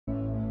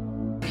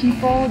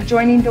people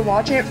joining to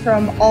watch it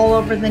from all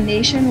over the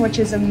nation, which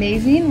is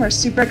amazing. We're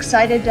super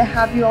excited to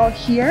have you all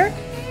here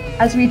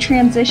as we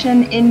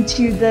transition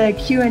into the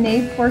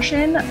Q&A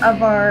portion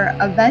of our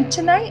event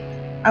tonight.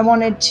 I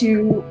wanted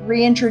to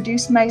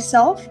reintroduce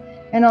myself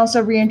and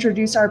also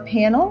reintroduce our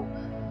panel.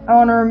 I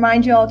want to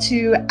remind you all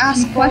to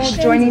ask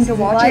questions joining to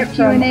watch it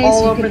from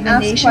all over the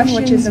nation,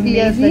 which is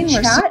amazing.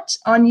 The chat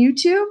on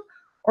YouTube,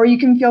 or you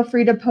can feel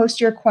free to post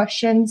your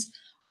questions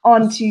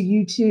onto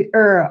YouTube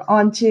or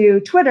onto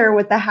Twitter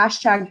with the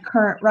hashtag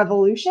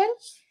 #CurrentRevolution.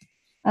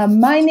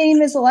 My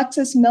name is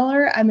Alexis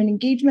Miller. I'm an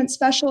engagement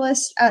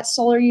specialist at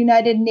Solar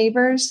United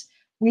Neighbors.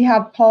 We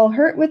have Paul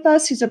Hurt with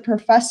us, who's a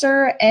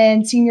professor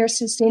and senior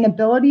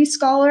sustainability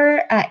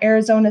scholar at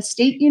Arizona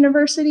State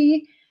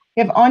University.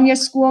 We have Anya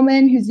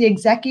Schoolman, who's the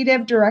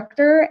executive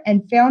director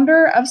and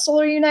founder of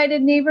Solar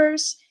United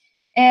Neighbors,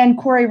 and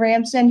Corey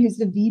Ramsden, who's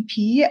the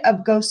VP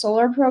of Go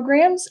Solar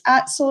programs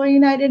at Solar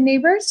United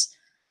Neighbors.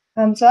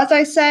 So as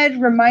I said,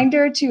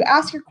 reminder to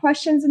ask your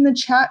questions in the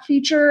chat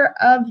feature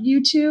of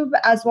YouTube,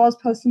 as well as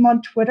post them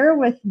on Twitter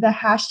with the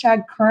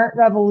hashtag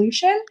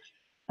 #CurrentRevolution.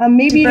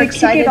 Maybe to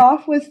kick it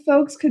off with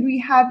folks, could we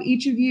have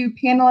each of you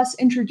panelists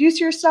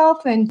introduce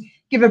yourself and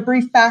give a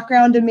brief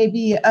background and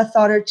maybe a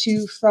thought or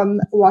two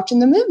from watching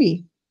the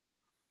movie?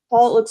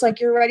 Paul, it looks like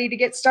you're ready to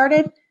get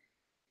started.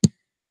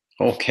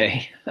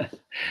 Okay.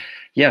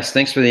 Yes,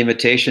 thanks for the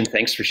invitation.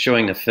 Thanks for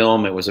showing the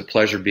film. It was a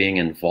pleasure being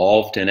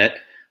involved in it.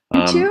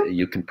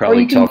 You can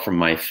probably tell from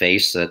my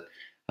face that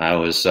I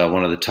was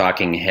one of the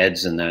talking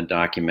heads in that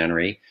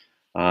documentary.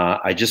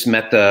 I just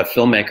met the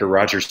filmmaker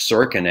Roger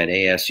Sorkin at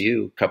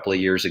ASU a couple of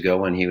years ago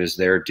when he was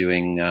there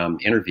doing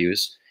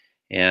interviews,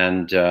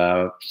 and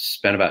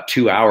spent about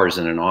 2 hours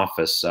in an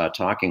office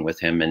talking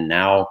with him. And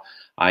now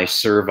I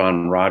serve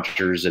on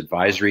Roger's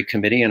advisory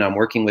committee, and I'm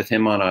working with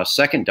him on a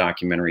second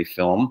documentary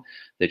film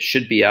that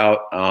should be out,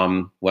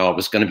 well, it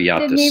was going to be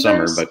out this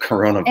summer, but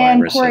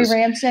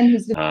coronavirus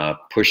has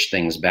pushed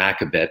things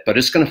back a bit. But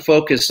it's going to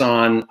focus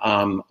on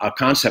a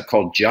concept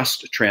called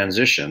just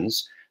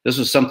transitions. This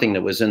was something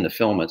that was in the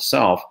film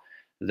itself,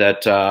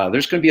 that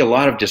there's going to be a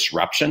lot of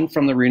disruption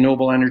from the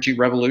renewable energy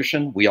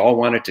revolution. We all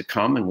want it to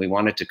come, and we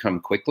want it to come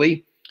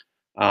quickly.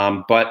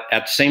 But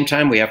at the same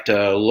time, we have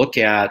to look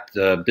at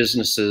the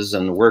businesses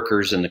and the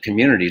workers and the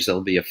communities that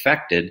will be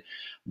affected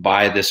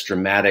by this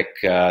dramatic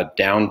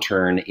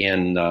downturn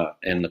in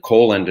the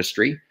coal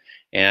industry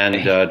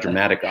and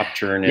dramatic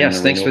upturn in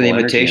the renewable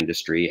energy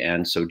industry.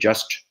 And so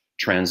just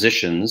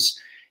transitions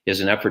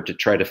is an effort to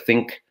try to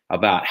think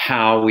about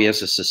how we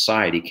as a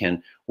society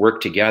can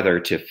work together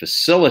to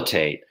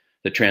facilitate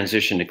the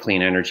transition to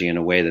clean energy in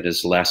a way that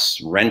is less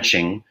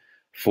wrenching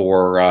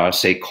for,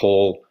 say,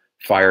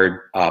 coal-fired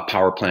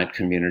power plant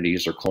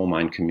communities or coal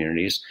mine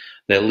communities,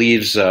 that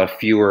leaves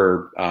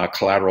fewer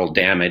collateral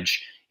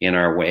damage in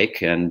our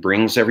wake and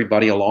brings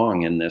everybody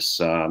along in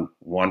this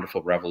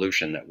wonderful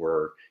revolution that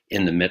we're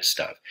in the midst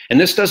of. And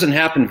this doesn't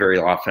happen very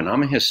often.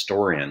 I'm a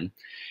historian,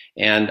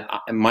 and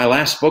my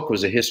last book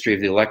was a history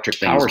of the electric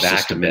power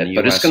system in the US,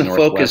 but it's going to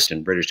focus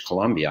in British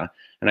Columbia.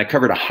 And I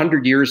covered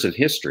 100 years of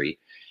history.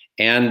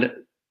 And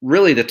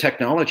really, the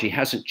technology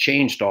hasn't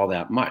changed all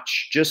that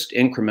much, just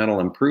incremental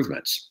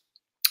improvements.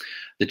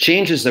 The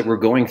changes that we're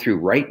going through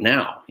right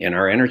now in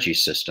our energy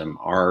system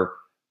are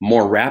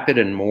more rapid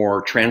and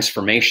more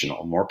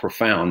transformational, more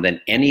profound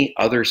than any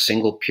other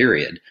single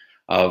period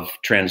of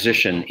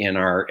transition in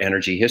our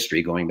energy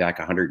history going back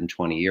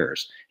 120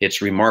 years.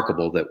 It's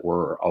remarkable that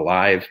we're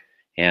alive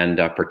and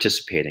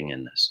participating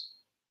in this.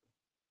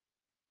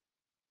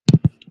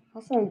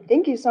 Awesome.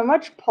 Thank you so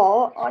much,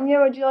 Paul. Anya,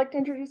 would you like to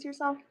introduce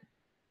yourself?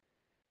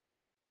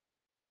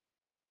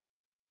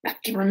 I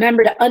have to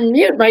remember to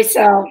unmute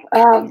myself.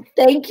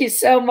 Thank you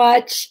so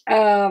much.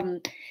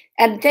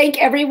 And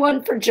thank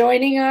everyone for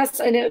joining us.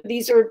 I know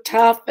these are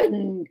tough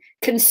and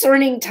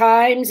concerning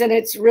times, and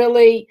it's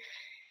really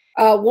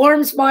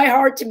warms my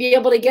heart to be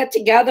able to get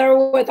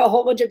together with a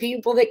whole bunch of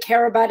people that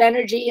care about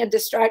energy and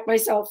distract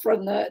myself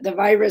from the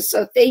virus.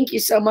 So thank you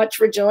so much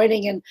for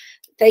joining, and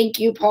thank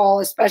you, Paul,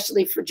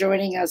 especially for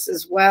joining us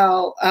as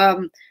well.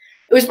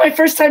 It was my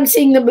first time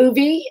seeing the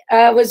movie.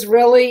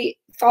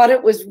 Thought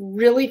it was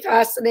really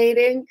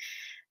fascinating,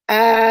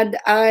 and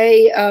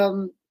I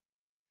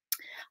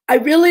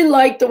really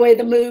liked the way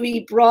the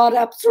movie brought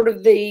up sort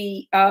of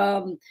the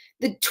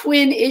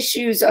twin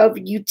issues of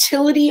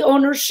utility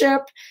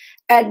ownership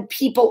and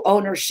people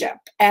ownership,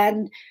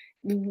 and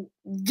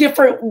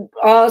different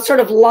sort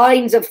of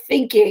lines of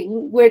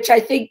thinking, which I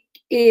think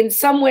in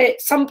some way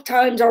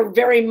sometimes are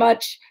very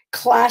much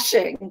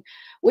clashing,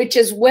 which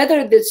is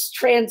whether this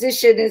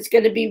transition is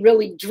going to be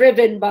really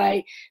driven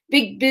by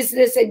big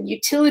business and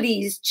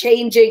utilities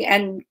changing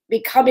and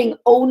becoming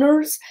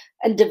owners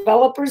and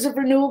developers of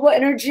renewable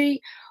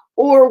energy,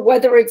 or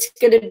whether it's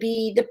going to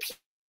be the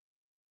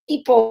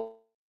people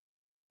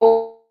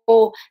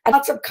and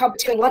lots of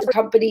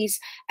companies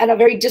and a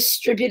very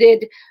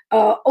distributed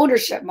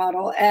ownership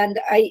model. And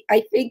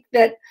I think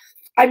that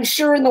I'm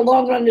sure in the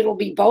long run it'll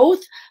be both,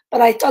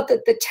 but I thought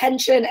that the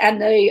tension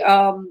and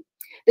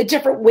the the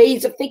different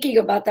ways of thinking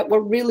about that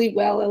were really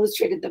well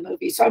illustrated in the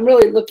movie. So I'm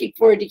really looking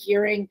forward to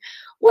hearing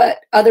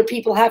what other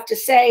people have to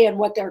say and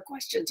what their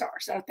questions are.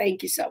 So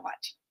thank you so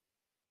much.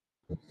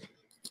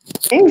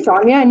 Thanks,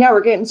 Anya. And yeah,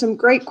 we're getting some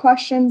great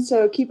questions,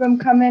 so keep them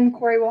coming.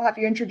 Corey, we'll have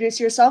you introduce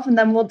yourself, and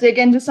then we'll dig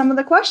into some of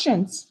the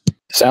questions.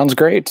 Sounds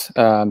great.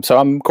 So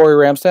I'm Corey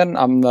Ramsden.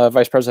 I'm the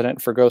Vice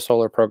President for Go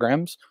Solar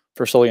Programs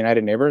for Solar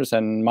United Neighbors.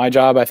 And my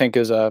job, I think,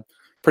 is a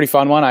pretty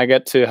fun one. I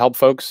get to help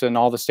folks in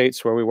all the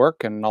states where we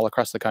work and all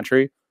across the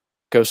country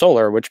go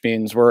solar, which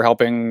means we're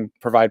helping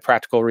provide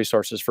practical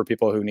resources for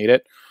people who need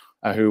it,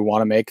 who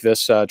want to make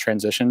this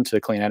transition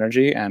to clean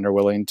energy and are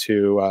willing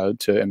to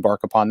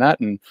embark upon that.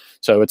 And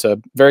so it's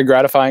a very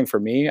gratifying for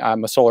me.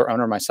 I'm a solar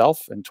owner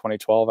myself. In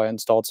 2012, I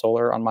installed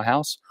solar on my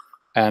house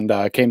and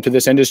came to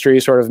this industry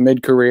sort of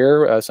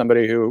mid-career,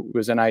 somebody who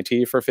was in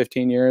IT for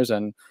 15 years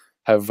and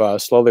have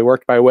slowly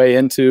worked my way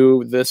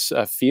into this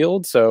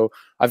field. So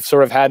I've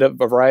sort of had a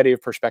variety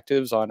of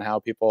perspectives on how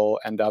people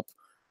end up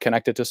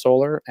connected to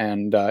solar.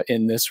 And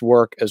in this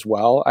work as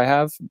well, I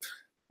have.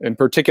 In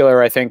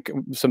particular, I think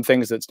some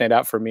things that stand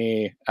out for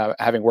me,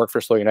 having worked for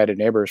Solar United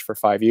Neighbors for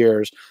 5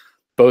 years,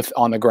 both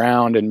on the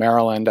ground in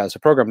Maryland as a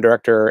program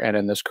director and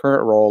in this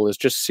current role, is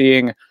just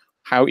seeing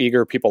how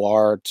eager people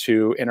are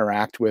to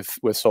interact with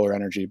solar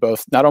energy,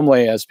 both not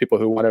only as people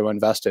who want to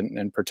invest in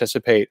and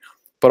participate,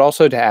 but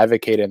also to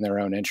advocate in their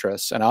own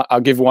interests. And I'll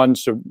give one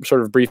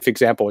sort of brief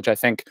example, which I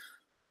think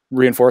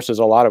reinforces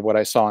a lot of what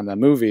I saw in the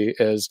movie,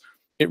 is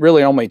it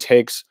really only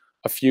takes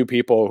a few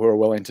people who are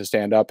willing to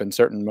stand up in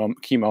certain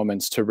key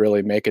moments to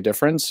really make a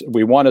difference.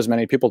 We want as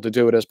many people to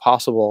do it as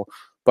possible,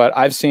 but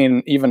I've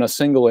seen even a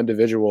single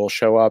individual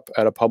show up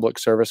at a public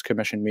service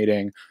commission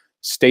meeting,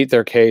 state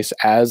their case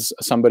as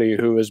somebody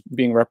who is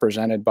being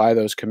represented by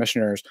those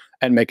commissioners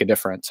and make a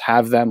difference,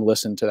 have them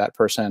listen to that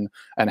person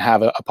and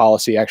have a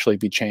policy actually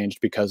be changed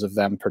because of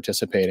them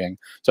participating.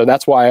 So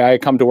that's why I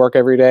come to work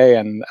every day,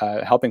 and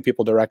helping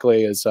people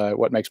directly is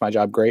what makes my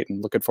job great,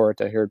 and looking forward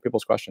to hearing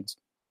people's questions.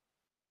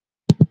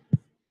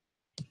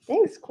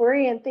 Thanks,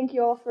 Corey, and thank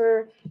you all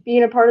for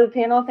being a part of the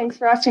panel. Thanks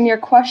for asking your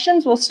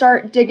questions. We'll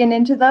start digging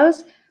into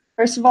those.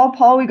 First of all,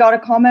 Paul, we got a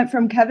comment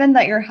from Kevin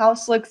that your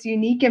house looks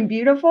unique and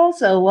beautiful,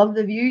 so love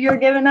the view you're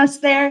giving us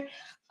there.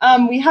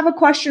 We have a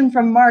question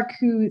from Mark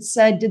who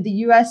said, did the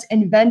U.S.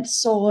 invent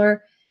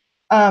solar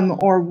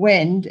or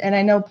wind? And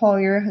I know,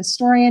 Paul, you're a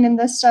historian in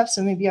this stuff,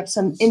 so maybe you have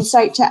some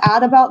insight to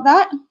add about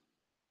that.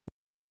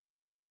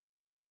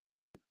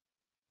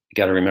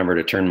 Got to remember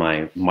to turn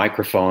my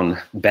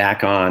microphone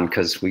back on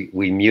because we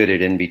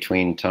muted in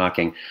between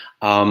talking.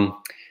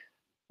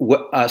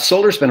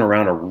 Solar's been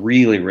around a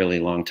really,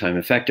 really long time.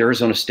 In fact,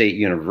 Arizona State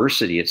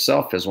University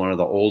itself is one of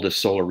the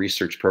oldest solar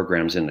research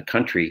programs in the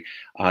country,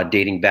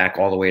 dating back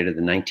all the way to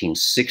the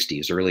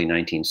 1960s, early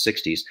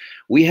 1960s.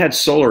 We had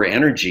solar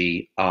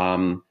energy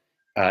in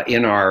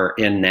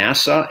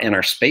NASA and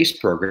our space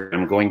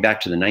program going back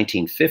to the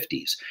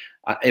 1950s.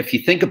 If you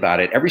think about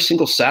it, every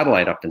single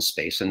satellite up in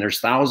space, and there's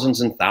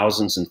thousands and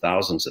thousands and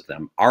thousands of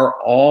them, are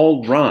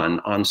all run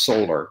on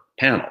solar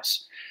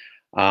panels.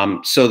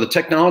 So the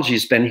technology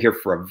has been here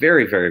for a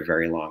very, very,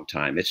 very long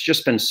time. It's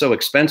just been so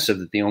expensive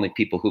that the only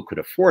people who could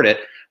afford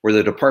it were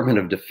the Department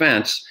of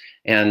Defense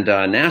and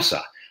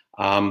NASA.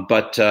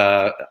 But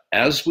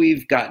as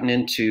we've gotten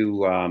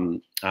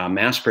into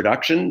mass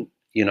production,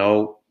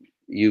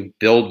 you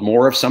build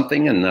more of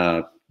something and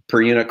the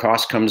per unit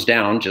cost comes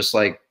down, just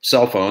like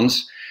cell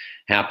phones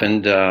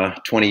happened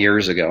 20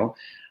 years ago.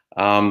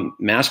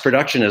 Mass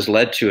production has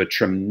led to a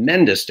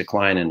tremendous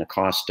decline in the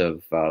cost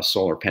of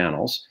solar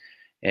panels.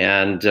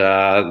 And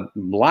a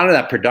lot of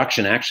that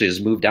production actually has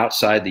moved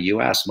outside the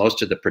US.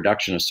 Most of the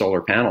production of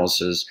solar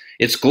panels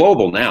it's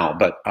global now,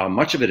 but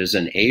much of it is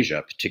in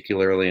Asia,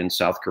 particularly in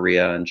South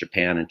Korea and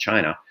Japan and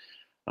China.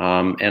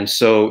 And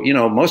so,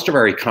 most of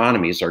our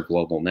economies are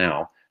global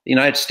now. The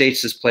United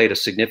States has played a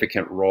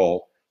significant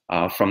role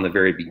from the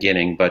very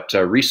beginning, but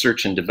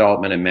research and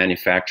development and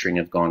manufacturing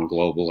have gone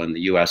global, and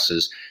the US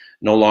is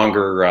no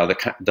longer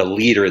the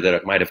leader that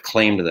it might have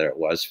claimed that it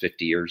was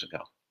 50 years ago.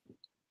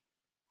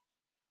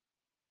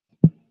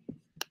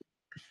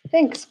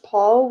 Thanks,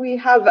 Paul. We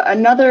have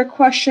another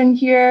question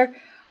here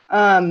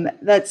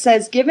that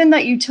says, given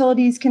that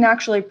utilities can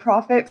actually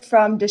profit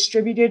from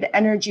distributed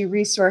energy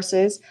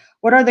resources,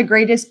 what are the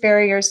greatest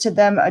barriers to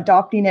them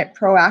adopting it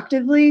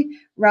proactively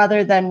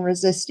rather than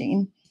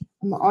resisting?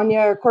 Anya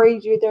or Corey,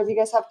 do either of you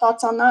guys have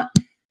thoughts on that?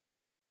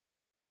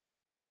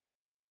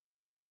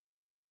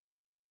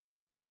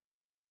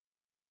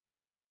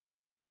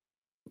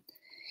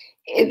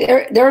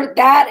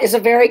 That is a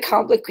very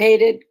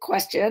complicated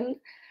question.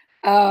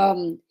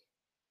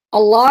 A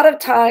lot of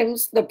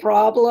times the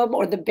problem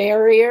or the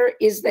barrier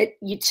is that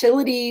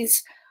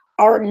utilities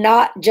are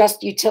not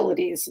just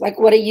utilities. Like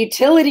what a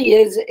utility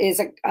is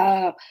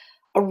a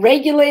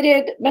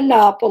regulated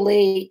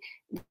monopoly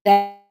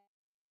that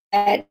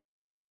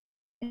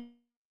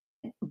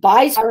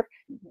buys or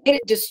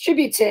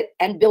distributes it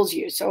and bills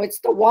you. So it's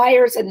the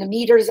wires and the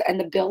meters and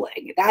the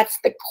billing. That's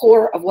the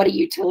core of what a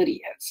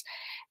utility is.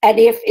 And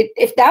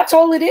if that's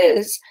all it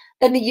is,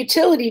 then the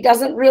utility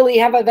doesn't really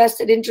have a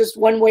vested interest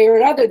one way or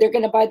another. They're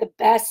going to buy the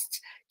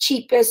best,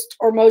 cheapest,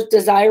 or most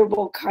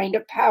desirable kind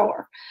of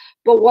power.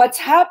 But what's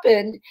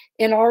happened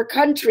in our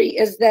country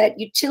is that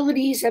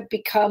utilities have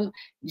become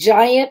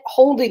giant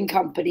holding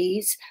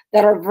companies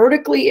that are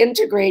vertically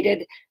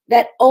integrated,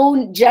 that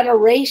own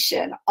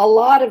generation, a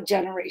lot of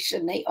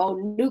generation. They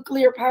own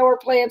nuclear power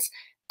plants,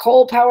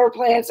 coal power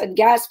plants, and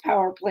gas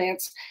power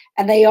plants.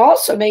 And they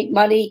also make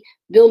money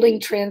building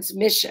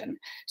transmission.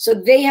 So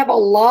they have a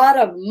lot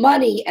of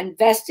money and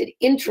vested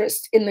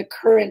interest in the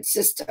current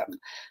system.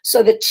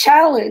 So the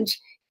challenge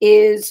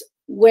is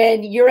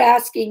when you're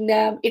asking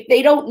them, if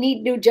they don't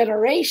need new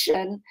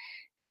generation,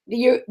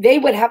 they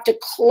would have to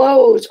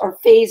close or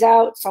phase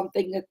out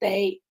something that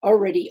they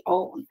already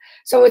own.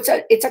 So it's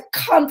a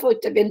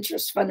conflict of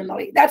interest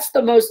fundamentally. That's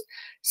the most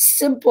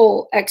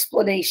simple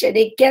explanation.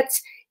 It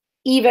gets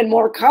even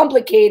more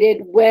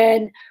complicated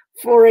when,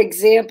 for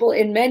example,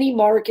 in many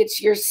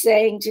markets, you're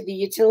saying to the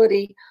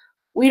utility,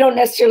 we don't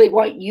necessarily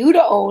want you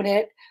to own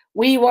it.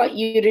 We want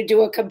you to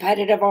do a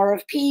competitive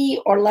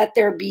RFP or let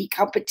there be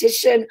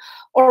competition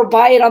or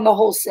buy it on the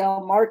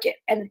wholesale market.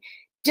 And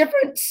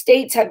different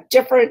states have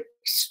different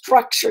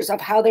structures of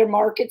how their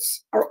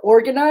markets are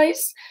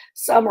organized.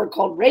 Some are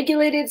called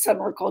regulated, some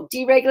are called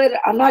deregulated.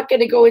 I'm not going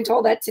to go into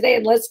all that today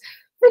unless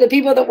for the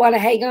people that want to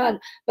hang on.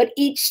 But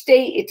each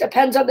state, it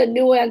depends on the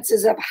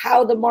nuances of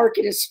how the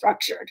market is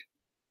structured.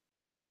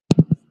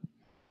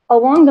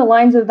 Along the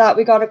lines of that,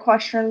 we got a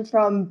question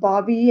from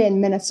Bobby in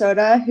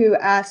Minnesota who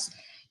asked,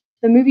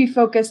 the movie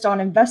focused on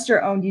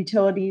investor-owned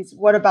utilities.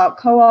 What about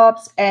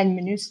co-ops and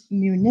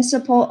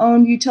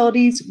municipal-owned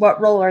utilities? What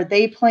role are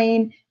they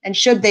playing, and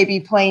should they be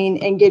playing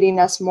in getting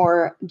us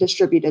more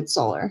distributed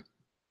solar?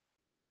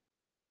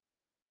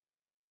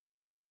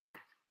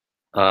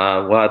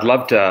 Well, I'd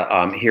love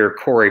to hear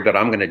Corey, but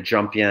I'm going to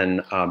jump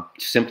in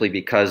simply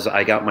because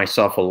I got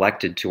myself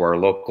elected to our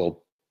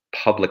local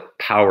public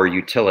power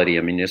utility,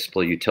 a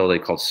municipal utility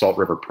called Salt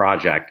River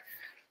Project,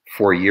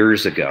 4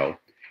 years ago.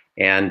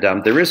 And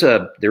there is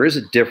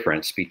a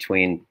difference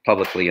between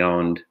publicly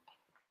owned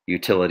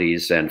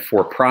utilities and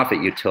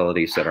for-profit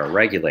utilities that are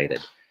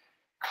regulated.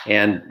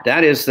 And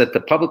that is that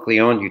the publicly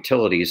owned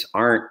utilities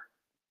aren't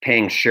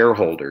paying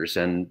shareholders,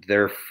 and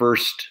their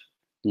first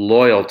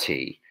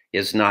loyalty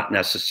is not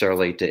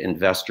necessarily to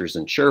investors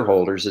and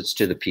shareholders, it's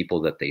to the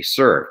people that they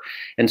serve.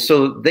 And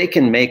so they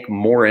can make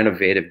more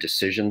innovative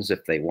decisions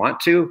if they want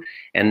to,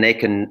 and they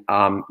can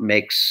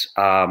make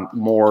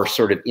more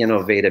sort of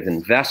innovative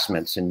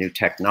investments in new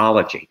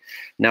technology.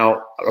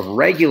 Now, a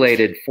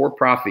regulated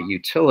for-profit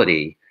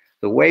utility,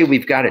 the way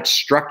we've got it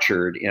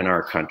structured in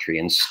our country,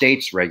 and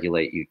states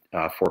regulate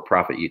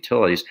for-profit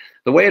utilities,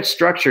 the way it's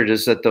structured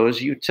is that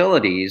those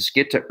utilities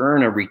get to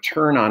earn a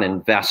return on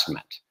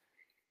investment.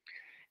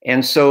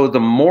 And so the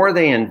more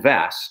they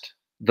invest,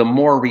 the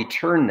more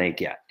return they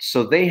get.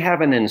 So they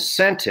have an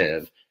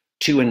incentive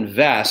to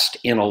invest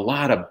in a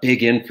lot of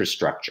big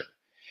infrastructure.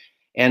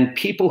 And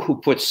people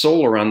who put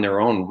solar on their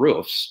own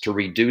roofs to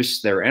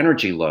reduce their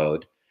energy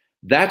load,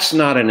 that's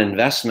not an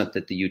investment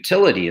that the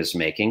utility is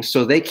making,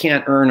 so they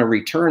can't earn a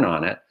return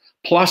on it.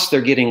 Plus,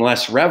 they're getting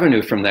less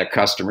revenue from that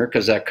customer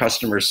because that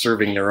customer is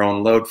serving their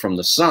own load from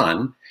the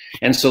sun.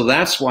 And so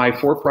that's why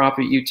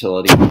for-profit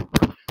utilities are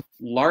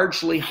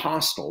largely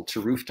hostile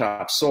to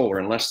rooftop solar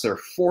unless they're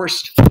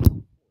forced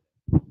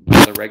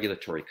by the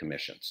regulatory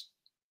commissions.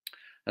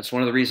 That's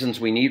one of the reasons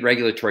we need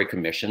regulatory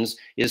commissions,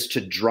 is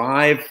to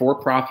drive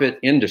for-profit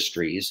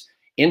industries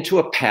into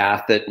a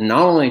path that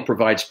not only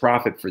provides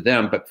profit for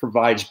them, but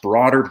provides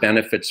broader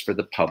benefits for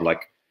the public,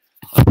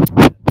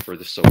 for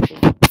the social.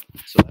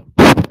 So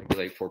that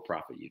regulate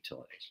for-profit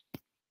utilities.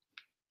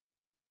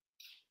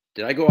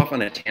 Did I go off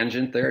on a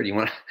tangent there? Do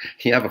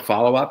you have a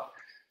follow-up?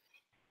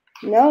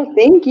 No,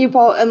 thank you,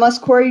 Paul. Unless,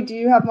 Corey, do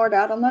you have more to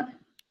add on that?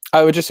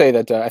 I would just say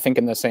that I think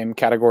in the same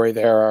category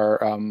there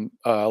are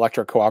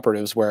electric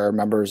cooperatives where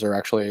members are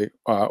actually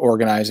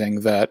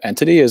organizing that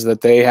entity, is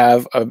that they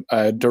have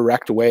a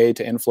direct way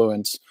to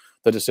influence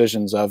the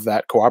decisions of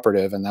that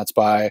cooperative, and that's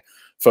by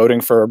voting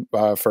for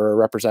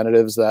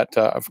representatives that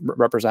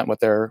represent what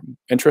their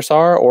interests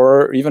are,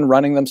 or even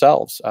running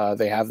themselves.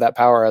 They have that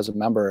power as a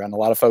member, and a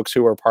lot of folks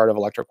who are part of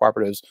electric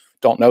cooperatives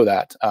don't know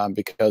that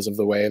because of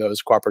the way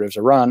those cooperatives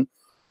are run.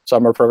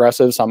 Some are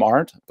progressive, some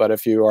aren't. But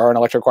if you are an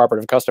electric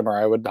cooperative customer,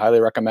 I would highly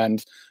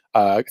recommend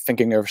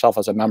thinking of yourself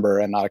as a member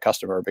and not a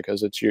customer,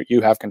 because it's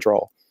you have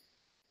control.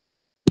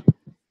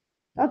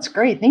 That's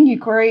great. Thank you,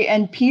 Corey.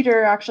 And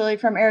Peter, actually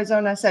from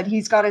Arizona, said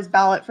he's got his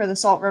ballot for the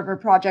Salt River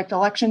Project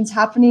elections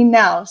happening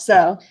now.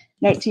 So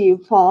note to you,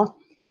 Paul.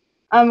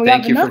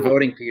 Thank you for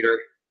voting, Peter.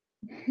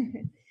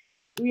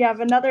 We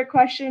have another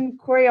question.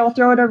 Corey, I'll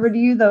throw it over to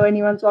you, though.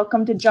 Anyone's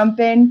welcome to jump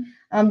in.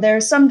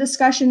 There's some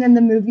discussion in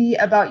the movie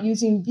about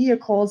using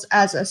vehicles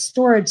as a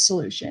storage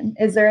solution.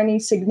 Is there any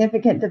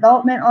significant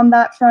development on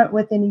that front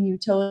with any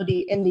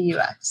utility in the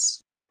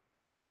U.S.?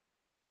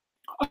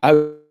 I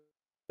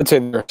would I'd say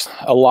there's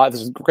a lot.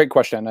 This is a great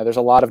question. There's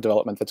a lot of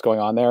development that's going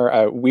on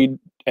there. We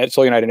at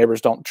Solar United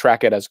Neighbors don't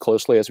track it as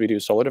closely as we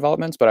do solar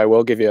developments, but I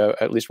will give you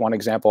at least one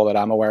example that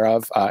I'm aware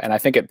of, and I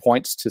think it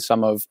points to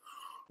some of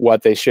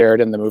what they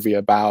shared in the movie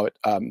about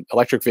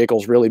electric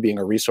vehicles really being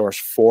a resource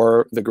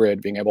for the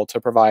grid, being able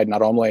to provide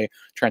not only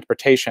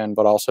transportation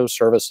but also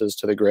services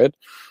to the grid.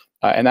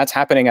 And that's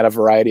happening at a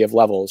variety of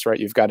levels, right?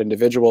 You've got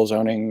individuals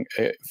owning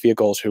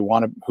vehicles who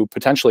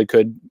potentially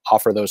could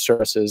offer those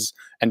services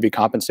and be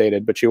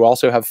compensated, but you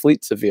also have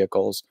fleets of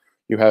vehicles.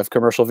 You have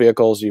commercial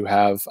vehicles, you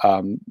have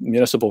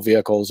municipal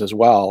vehicles as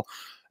well.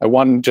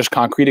 One just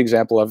concrete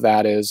example of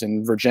that is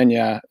in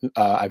Virginia.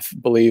 I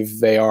believe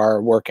they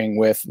are working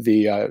with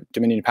the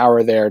Dominion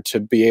Power there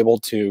to be able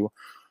to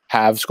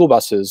have school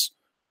buses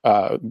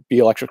be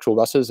electric school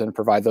buses and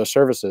provide those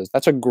services.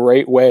 That's a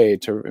great way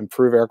to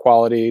improve air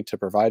quality, to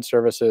provide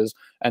services,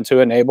 and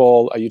to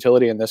enable a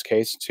utility in this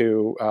case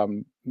to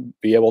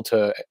be able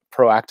to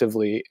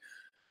proactively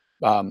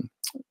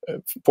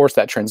force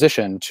that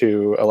transition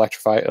to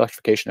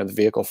electrification of the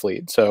vehicle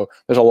fleet. So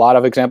there's a lot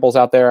of examples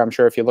out there. I'm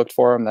sure if you looked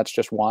for them, that's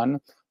just one.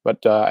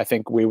 But I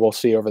think we will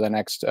see over the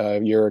next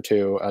year or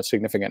two a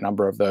significant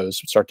number of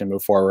those start to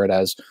move forward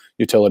as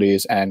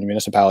utilities and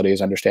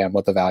municipalities understand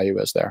what the value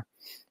is there.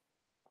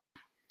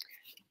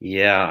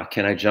 Yeah,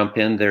 can I jump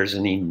in? There's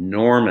an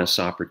enormous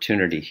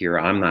opportunity here.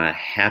 I'm a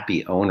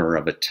happy owner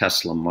of a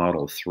Tesla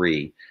Model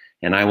 3,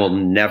 and I will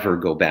never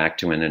go back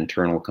to an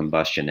internal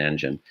combustion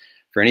engine.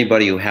 For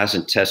anybody who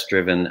hasn't test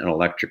driven an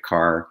electric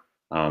car,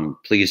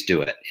 please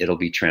do it. It'll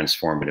be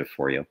transformative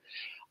for you.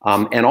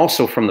 And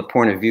also from the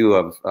point of view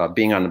of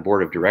being on the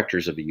board of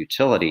directors of a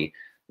utility,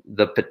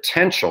 the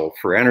potential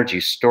for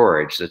energy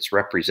storage that's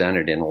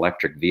represented in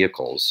electric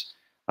vehicles.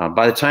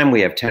 By the time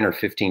we have 10 or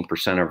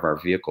 15% of our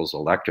vehicles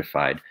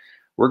electrified,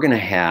 we're going to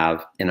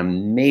have an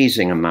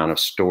amazing amount of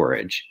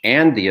storage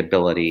and the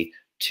ability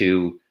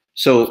to,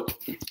 just a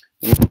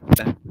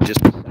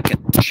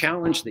second, the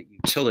challenge that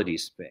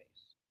utilities face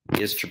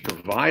is to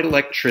provide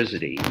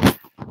electricity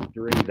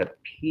during the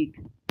peak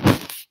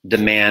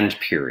demand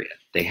period.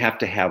 They have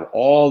to have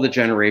all the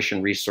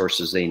generation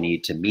resources they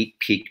need to meet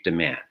peak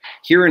demand.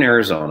 Here in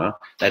Arizona,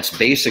 that's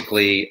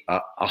basically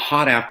a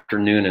hot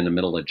afternoon in the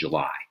middle of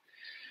July.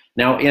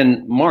 Now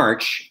in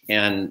March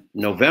and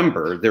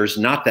November, there's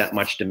not that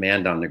much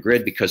demand on the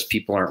grid because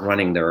people aren't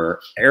running their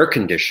air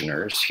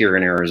conditioners here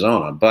in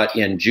Arizona. But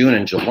in June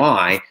and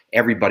July,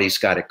 everybody's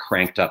got it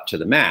cranked up to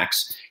the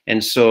max.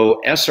 And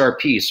so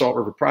SRP, Salt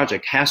River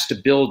Project, has to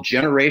build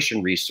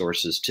generation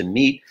resources to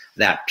meet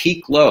that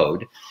peak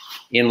load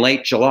in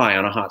late July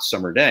on a hot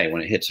summer day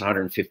when it hits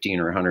 115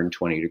 or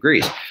 120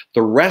 degrees.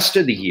 The rest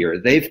of the year,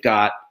 they've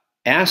got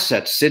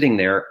assets sitting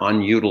there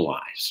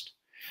unutilized.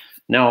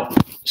 Now,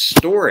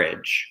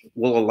 storage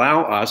will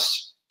allow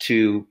us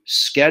to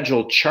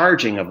schedule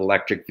charging of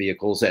electric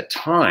vehicles at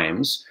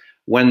times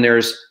when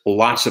there's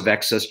lots of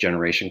excess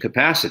generation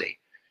capacity.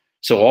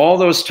 So all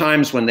those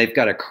times when they've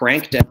got to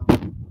crank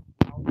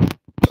down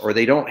or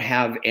they don't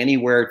have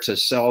anywhere to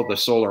sell the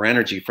solar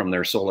energy from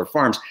their solar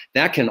farms,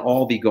 that can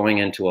all be going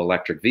into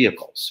electric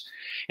vehicles.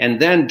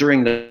 And then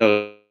during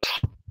the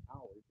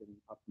hours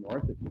up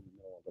north, it's in the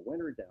middle of the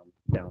winter,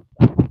 down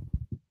south,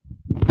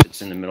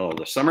 it's in the middle of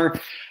the summer.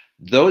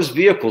 Those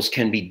vehicles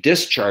can be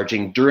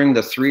discharging during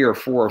the 3 or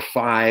 4 or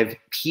 5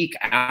 peak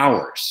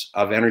hours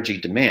of energy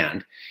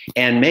demand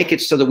and make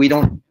it so that we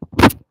don't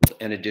have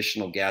an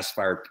additional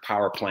gas-fired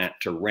power plant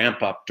to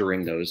ramp up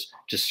during those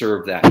to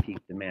serve that peak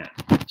demand.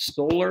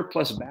 Solar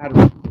plus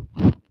battery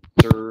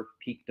serve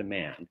peak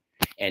demand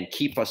and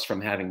keep us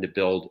from having to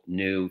build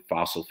new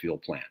fossil fuel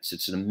plants.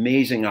 It's an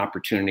amazing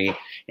opportunity,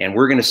 and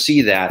we're going to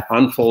see that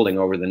unfolding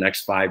over the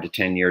next 5 to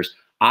 10 years.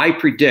 I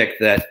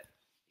predict that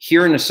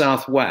here in the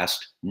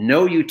Southwest,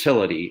 no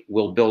utility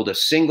will build a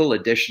single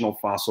additional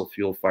fossil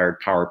fuel-fired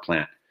power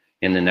plant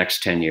in the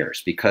next 10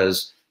 years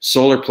because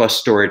solar plus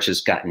storage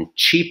has gotten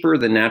cheaper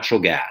than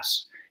natural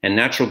gas. And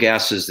natural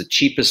gas is the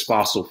cheapest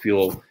fossil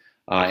fuel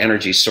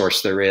energy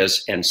source there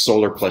is, and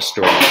solar plus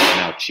storage is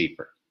now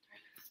cheaper.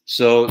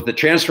 So the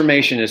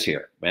transformation is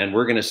here, and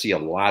we're going to see a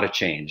lot of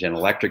change, and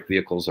electric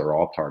vehicles are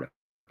all part of it.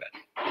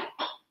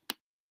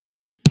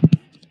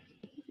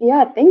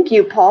 Yeah, thank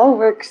you, Paul.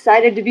 We're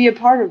excited to be a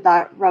part of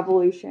that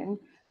revolution.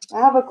 I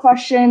have a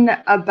question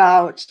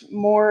about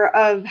more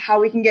of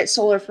how we can get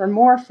solar for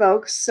more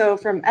folks. So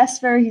from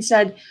Esver, he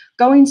said,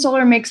 going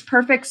solar makes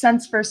perfect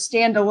sense for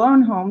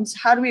standalone homes.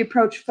 How do we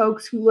approach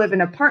folks who live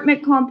in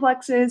apartment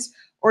complexes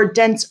or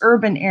dense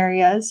urban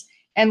areas?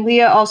 And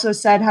Leah also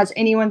said, has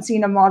anyone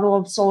seen a model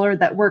of solar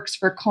that works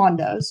for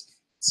condos?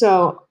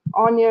 So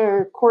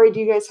Anya, Corey, do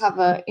you guys have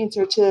an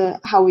answer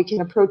to how we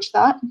can approach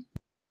that?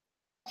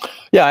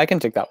 Yeah, I can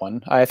take that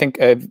one. I think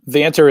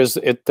the answer is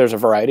there's a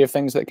variety of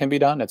things that can be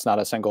done. It's not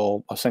a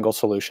single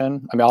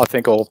solution. I mean, I'll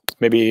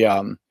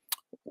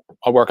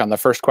work on the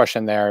first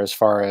question there as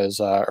far as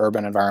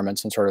urban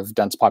environments and sort of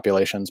dense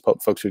populations,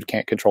 folks who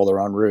can't control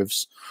their own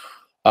roofs.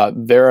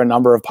 There are a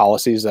number of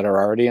policies that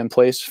are already in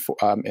place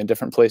in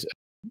different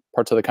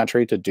parts of the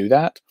country to do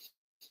that.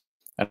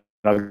 And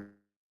I'll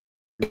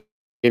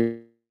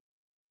give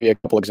a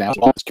couple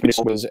examples. Community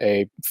solar is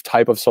a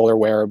type of solar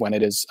where, when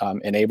it is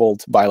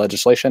enabled by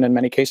legislation in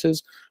many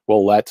cases,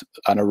 will let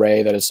an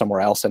array that is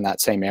somewhere else in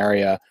that same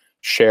area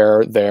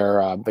share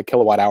their the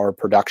kilowatt hour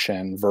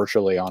production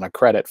virtually on a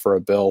credit for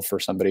a bill for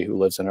somebody who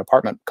lives in an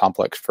apartment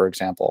complex, for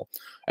example.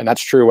 And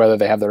that's true whether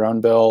they have their own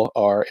bill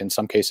or, in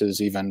some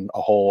cases, even a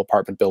whole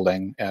apartment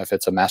building if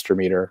it's a master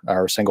meter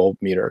or a single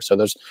meter. So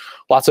there's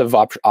lots of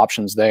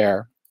options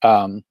there.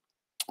 And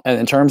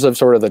in terms of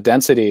sort of the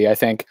density, I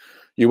think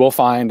you will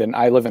find, and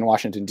I live in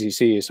Washington,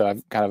 D.C., so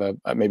I've kind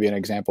of maybe an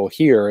example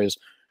here is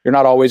you're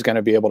not always going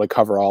to be able to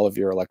cover all of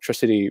your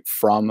electricity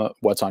from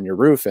what's on your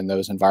roof in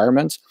those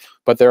environments,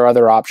 but there are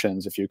other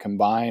options. If you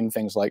combine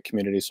things like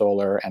community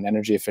solar and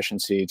energy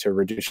efficiency to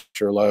reduce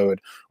your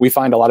load, we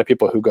find a lot of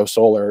people who go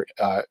solar,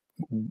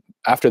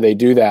 after they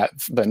do that,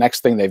 the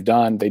next thing they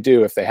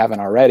do, if they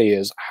haven't already,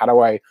 is how do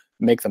I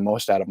make the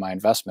most out of my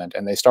investment?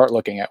 And they start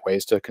looking at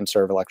ways to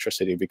conserve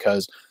electricity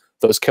because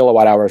those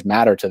kilowatt hours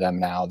matter to them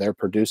now. They're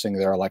producing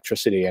their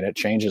electricity and it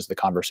changes the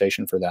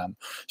conversation for them.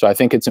 So I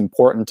think it's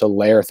important to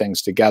layer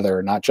things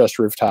together, not just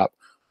rooftop,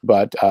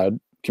 but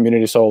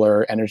community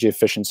solar, energy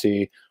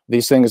efficiency.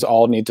 These things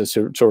all need to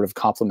sort of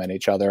complement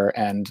each other.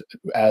 And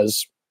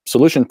as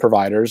solution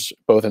providers,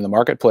 both in the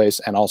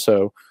marketplace and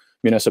also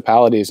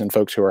municipalities and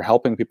folks who are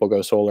helping people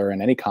go solar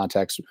in any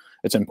context,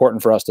 it's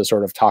important for us to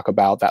sort of talk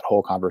about that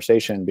whole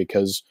conversation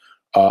because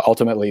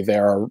ultimately,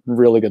 there are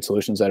really good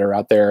solutions that are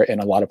out there in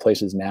a lot of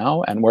places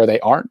now, and where they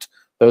aren't,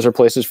 those are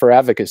places for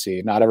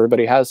advocacy. Not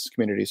everybody has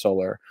community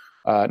solar.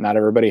 Not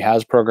everybody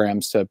has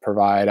programs to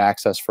provide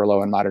access for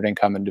low and moderate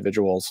income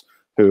individuals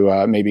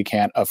who maybe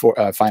can't afford,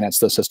 finance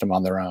the system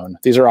on their own.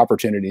 These are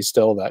opportunities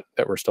still that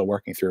we're still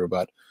working through,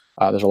 but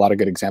there's a lot of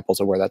good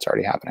examples of where that's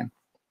already happening.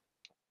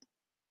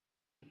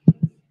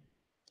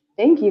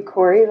 Thank you,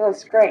 Corey.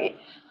 That's great.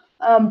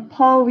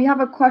 Paul, we have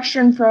a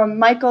question from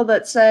Michael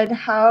that said,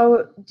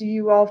 how do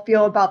you all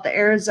feel about the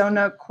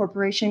Arizona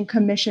Corporation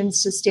Commission's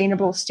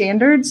sustainable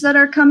standards that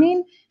are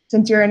coming?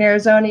 Since you're in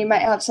Arizona, you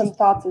might have some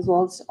thoughts, as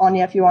well as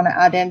Anya, if you want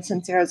to add in,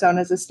 since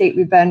Arizona is a state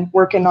we've been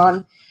working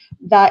on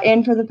that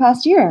in for the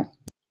past year.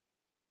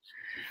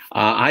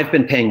 I've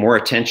been paying more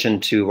attention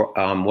to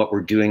what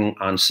we're doing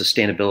on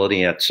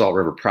sustainability at Salt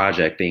River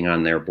Project, being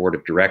on their board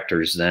of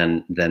directors,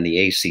 than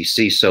the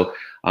ACC. So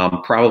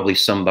probably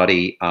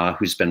somebody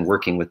who's been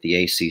working with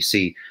the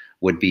ACC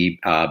would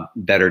be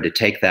better to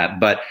take that.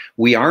 But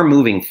we are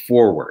moving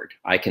forward.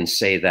 I can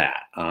say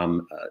that.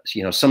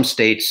 You know, some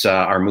states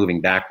are moving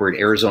backward.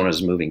 Arizona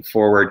is moving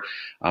forward.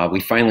 We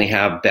finally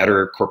have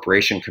better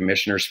corporation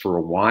commissioners. For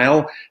a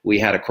while, we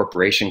had a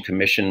corporation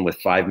commission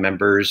with 5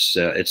 members.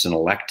 It's an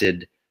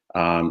elected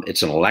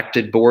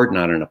board,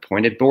 not an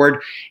appointed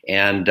board.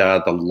 And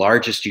the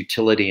largest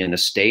utility in the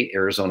state,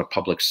 Arizona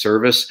Public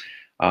Service,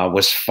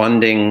 was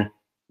funding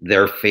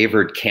their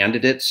favored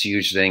candidates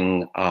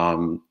using,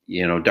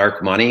 you know,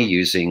 dark money,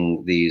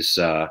 using these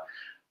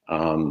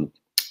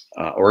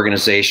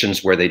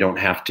organizations where they don't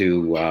have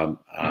to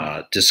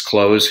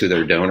disclose who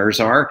their donors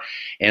are.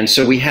 And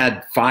so we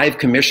had 5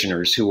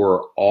 commissioners who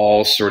were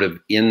all sort of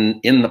in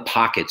the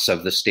pockets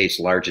of the state's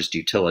largest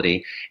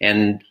utility.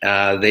 And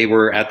they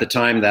were, at the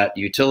time, that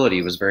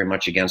utility was very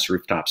much against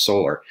rooftop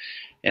solar.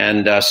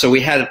 And so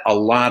we had a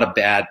lot of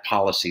bad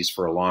policies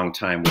for a long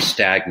time. We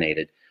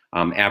stagnated.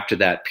 After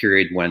that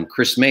period when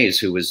Chris Mays,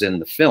 who was in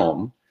the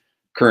film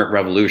Current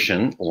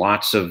Revolution,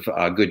 lots of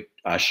good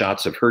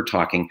shots of her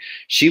talking,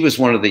 she was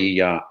one of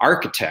the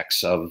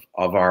architects of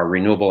our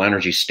renewable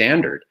energy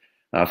standard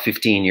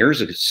 15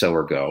 years or so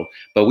ago.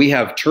 But we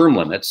have term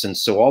limits, and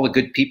so all the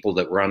good people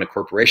that were on the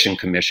Corporation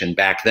Commission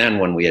back then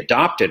when we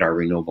adopted our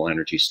renewable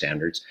energy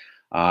standards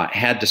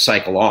had to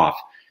cycle off.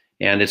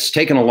 And it's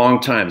taken a long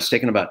time. It's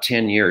taken about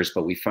 10 years,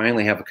 but we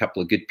finally have a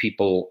couple of good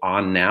people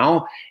on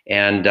now,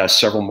 and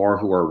several more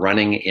who are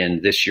running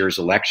in this year's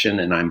election.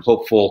 And I'm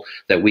hopeful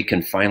that we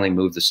can finally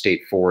move the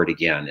state forward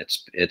again.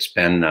 It's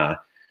been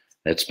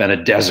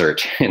a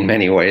desert in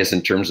many ways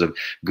in terms of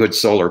good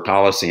solar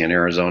policy in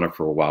Arizona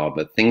for a while,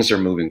 but things are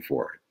moving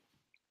forward.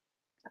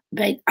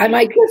 Right. I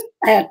might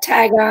just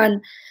tag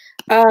on.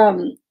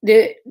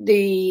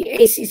 The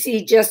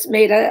ACC just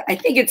made I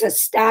think it's a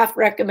staff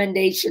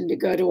recommendation to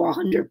go to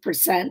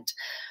 100%,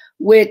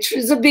 which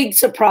is a big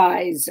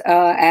surprise.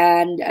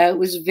 And it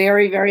was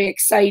very, very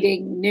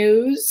exciting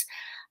news.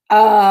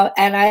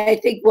 And I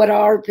think what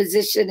our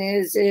position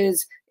is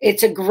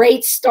it's a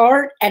great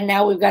start, and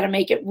now we've got to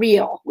make it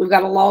real. We've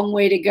got a long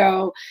way to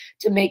go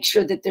to make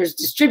sure that there's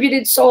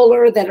distributed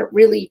solar, that it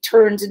really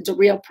turns into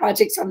real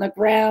projects on the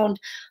ground.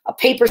 A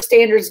paper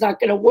standard is not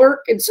going to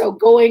work, and so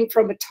going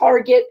from a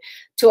target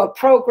to a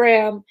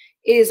program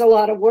is a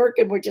lot of work,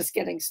 and we're just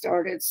getting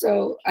started.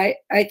 So I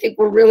think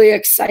we're really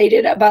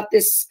excited about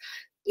this,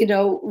 you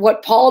know,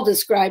 what Paul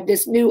described,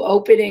 this new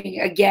opening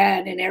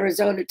again in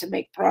Arizona to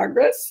make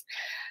progress.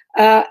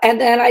 And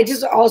then I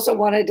just also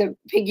wanted to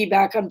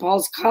piggyback on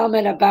Paul's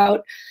comment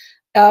about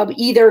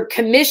either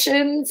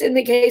commissions in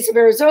the case of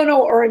Arizona,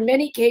 or in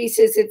many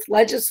cases it's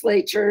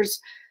legislatures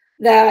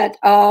that,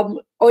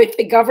 or if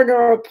the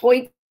governor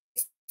appoints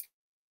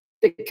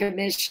the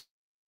commission,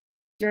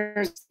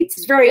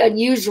 It's very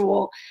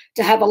unusual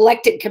to have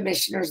elected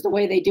commissioners the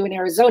way they do in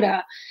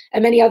Arizona,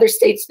 and many other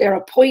states they're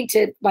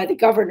appointed by the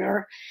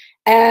governor.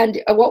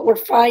 And what we're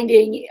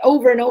finding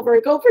over and over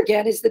and over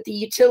again is that the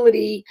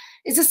utility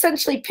is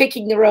essentially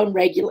picking their own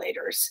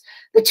regulators.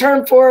 The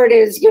term for it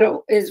is,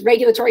 is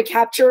regulatory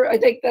capture. I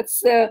think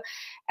that's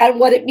and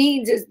what it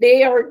means is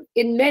they are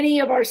in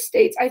many of our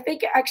states, I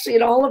think actually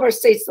in all of our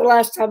states, the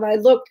last time I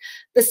looked,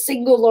 the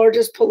single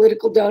largest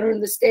political donor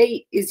in the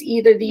state is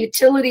either the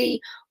utility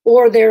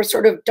or their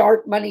sort of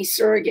dark money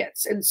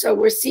surrogates. And so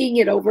we're seeing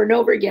it over and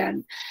over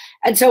again.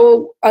 And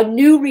so a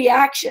new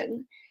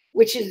reaction,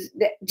 which is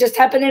just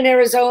happened in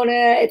Arizona,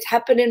 it's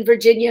happened in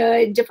Virginia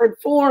in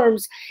different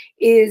forms,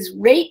 is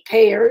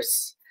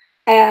ratepayers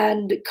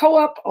and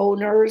co-op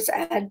owners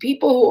and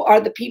people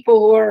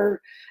who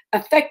are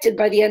affected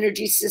by the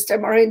energy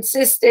system are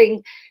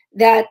insisting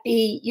that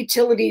the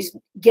utilities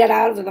get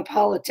out of the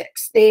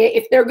politics.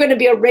 If they're going to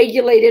be a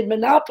regulated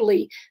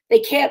monopoly, they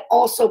can't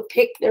also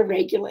pick their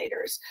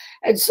regulators.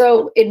 And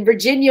so in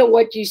Virginia,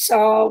 what you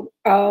saw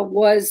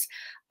was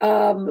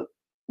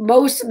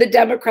most of the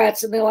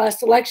Democrats in the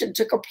last election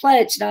took a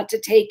pledge not to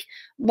take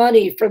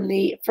money from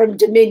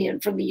Dominion,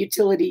 from the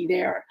utility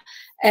there.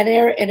 And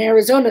in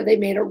Arizona, they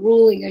made a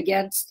ruling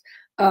against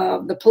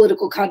the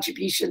political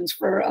contributions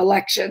for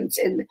elections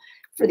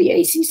for the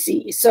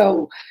ACC.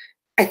 So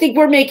I think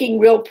we're making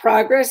real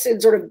progress in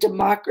sort of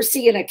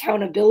democracy and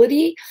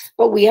accountability,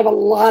 but we have a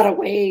lot of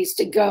ways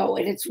to go.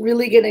 And it's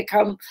really going to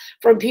come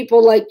from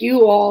people like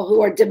you all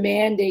who are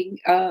demanding,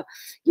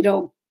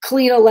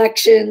 clean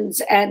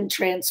elections and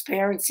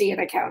transparency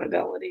and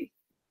accountability.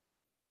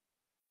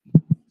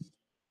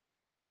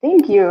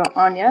 Thank you,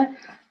 Anya.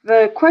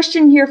 The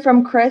question here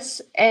from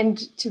Chris, and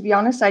to be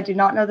honest, I do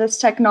not know this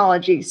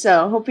technology,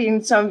 so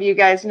hoping some of you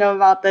guys know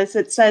about this.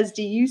 It says,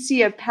 do you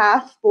see a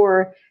path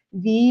for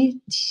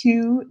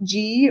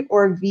V2G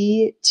or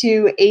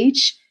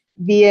V2H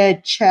via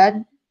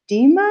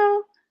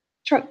Chadema?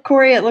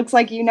 Corey, it looks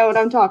like you know what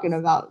I'm talking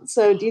about.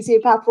 So do you see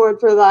a path forward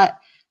for that?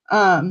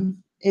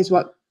 Is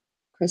what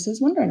Chris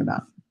is wondering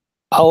about.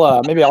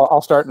 Maybe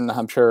I'll start, and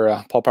I'm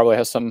sure Paul probably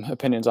has some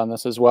opinions on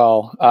this as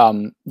well.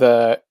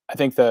 I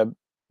think the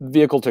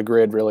vehicle to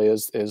grid really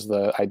is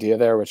the idea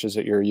there, which is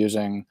that you're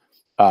using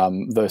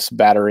this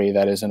battery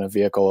that is in a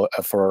vehicle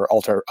for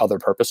other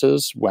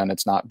purposes when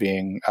it's not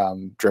being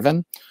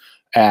driven.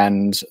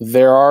 And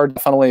there are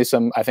definitely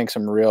some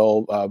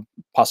real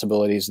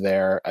possibilities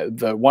there.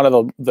 One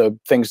of the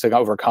things to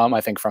overcome,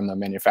 I think, from the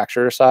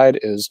manufacturer side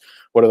is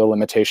what are the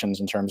limitations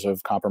in terms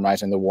of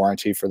compromising the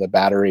warranty for the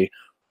battery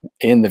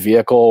in the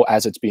vehicle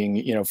as it's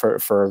being,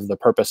 for the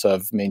purpose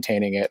of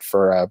maintaining it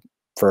for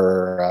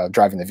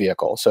driving the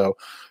vehicle. So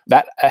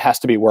that has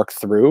to be worked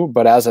through.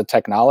 But as a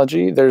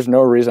technology, there's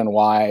no reason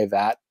why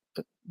that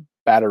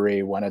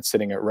battery, when it's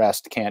sitting at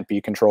rest, can't be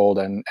controlled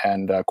and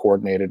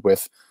coordinated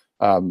with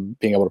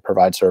being able to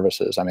provide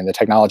services. I mean, the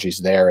technology's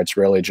there. It's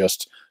really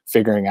just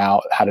figuring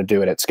out how to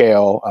do it at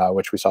scale,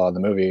 which we saw in the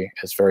movie.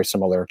 Is very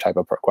similar type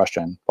of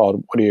question. Paul,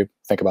 what do you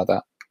think about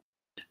that?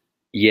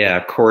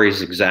 Yeah,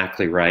 Corey's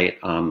exactly right.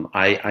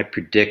 I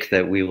predict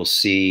that we will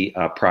see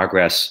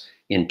progress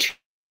in two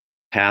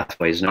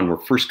pathways. Now, we're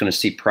first going to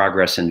see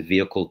progress in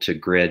vehicle to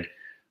grid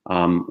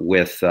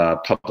with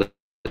public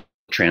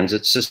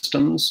transit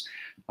systems.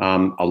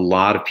 A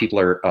lot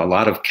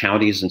of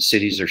counties and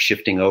cities are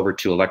shifting over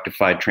to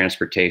electrified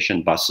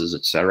transportation, buses,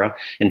 et cetera.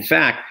 In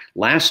fact,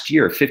 last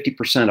year,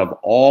 50% of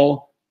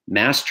all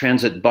mass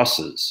transit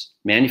buses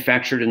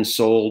manufactured and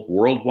sold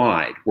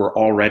worldwide were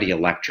already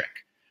electric.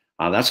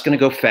 That's going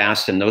to go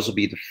fast, and those will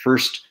be the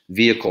first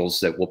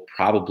vehicles that we'll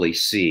probably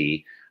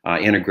see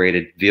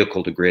integrated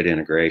vehicle-to-grid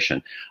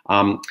integration.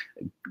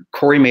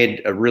 Corey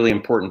made a really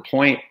important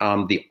point.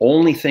 The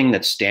only thing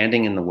that's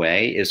standing in the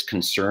way is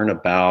concern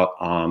about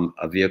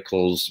a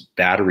vehicle's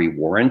battery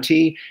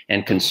warranty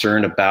and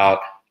concern about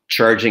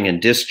charging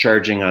and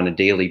discharging on a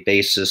daily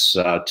basis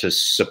to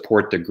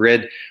support the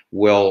grid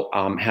will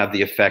have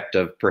the effect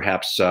of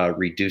perhaps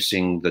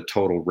reducing the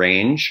total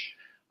range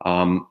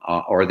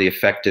or the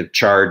effective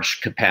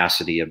charge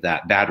capacity of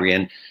that battery.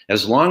 And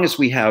as long as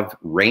we have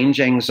range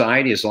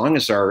anxiety, as long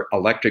as our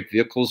electric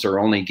vehicles are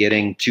only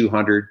getting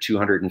 200,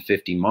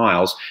 250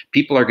 miles,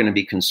 people are going to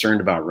be concerned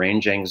about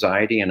range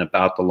anxiety and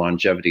about the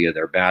longevity of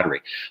their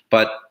battery.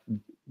 But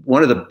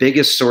one of the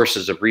biggest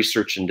sources of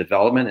research and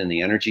development in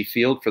the energy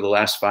field for the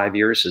last 5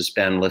 years has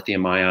been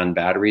lithium-ion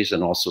batteries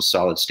and also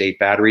solid-state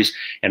batteries.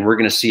 And we're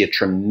going to see a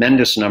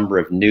tremendous number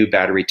of new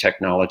battery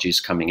technologies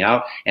coming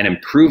out and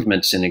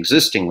improvements in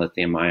existing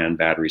lithium-ion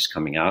batteries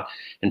coming out.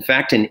 In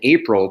fact, in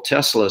April,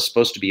 Tesla is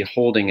supposed to be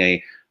holding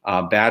a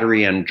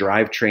battery and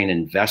drivetrain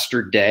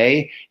investor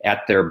day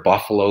at their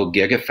Buffalo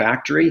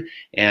Gigafactory.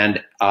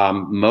 And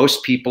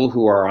most people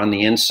who are on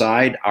the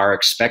inside are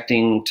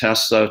expecting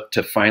Tesla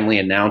to finally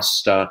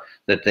announce that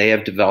they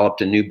have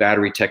developed a new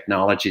battery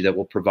technology that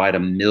will provide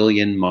 1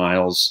 million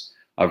miles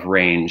of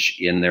range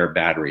in their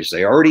batteries.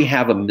 They already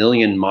have a 1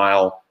 million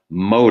mile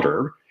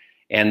motor,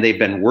 and they've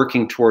been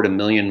working toward a 1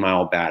 million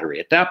mile battery.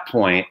 At that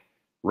point,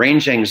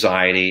 range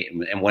anxiety,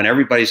 and when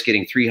everybody's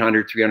getting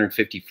 300,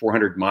 350,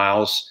 400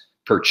 miles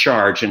per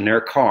charge in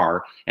their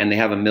car, and they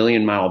have a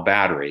 1,000,000-mile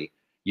battery,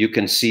 you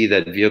can see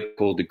that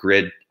vehicle to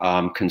grid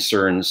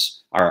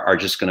concerns are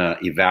just going to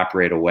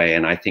evaporate away.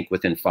 And I think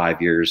within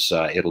 5 years,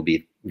 it'll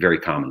be very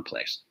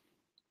commonplace.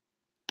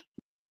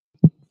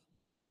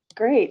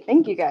 Great.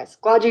 Thank you, guys.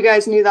 Glad you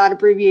guys knew that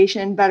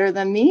abbreviation better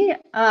than me.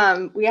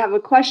 We have a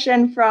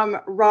question from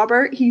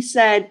Robert. He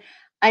said,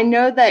 I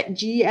know that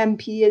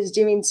GMP is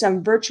doing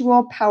some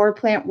virtual power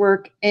plant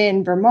work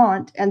in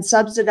Vermont and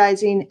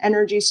subsidizing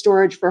energy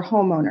storage for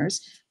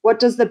homeowners. What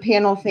does the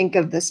panel think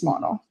of this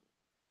model?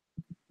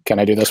 Can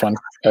I do this one?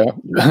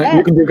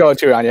 You can go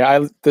too,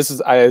 Anya.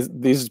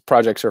 These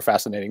projects are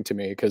fascinating to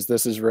me because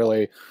this is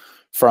really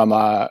from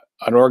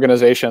an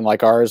organization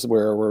like ours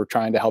where we're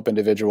trying to help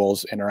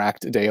individuals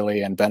interact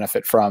daily and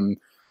benefit from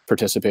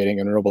participating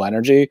in renewable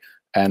energy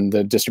and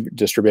the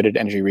distributed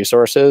energy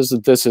resources.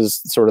 This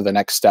is sort of the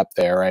next step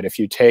there, right? If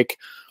you take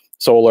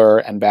solar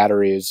and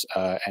batteries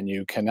and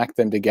you connect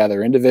them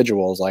together,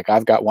 individuals, like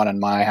I've got one in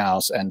my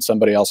house and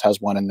somebody else has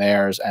one in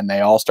theirs, and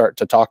they all start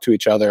to talk to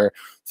each other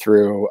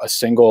through a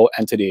single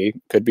entity.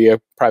 Could be a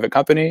private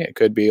company, it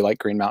could be like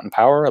Green Mountain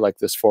Power, like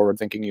this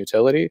forward-thinking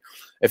utility.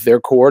 If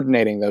they're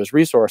coordinating those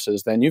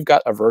resources, then you've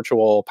got a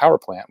virtual power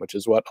plant, which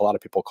is what a lot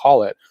of people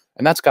call it.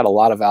 And that's got a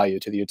lot of value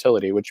to the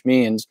utility, which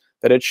means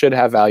that it should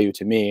have value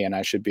to me and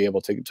I should be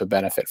able to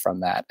benefit from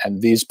that.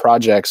 And these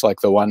projects,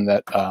 like the one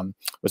that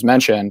was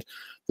mentioned,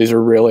 these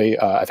are really,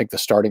 I think, the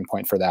starting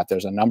point for that.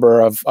 There's a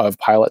number of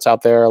pilots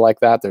out there like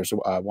that. There's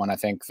one, I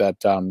think, that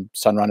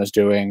Sunrun is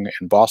doing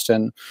in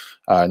Boston,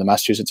 in the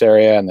Massachusetts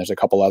area, and there's a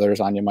couple others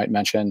Anya might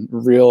mention.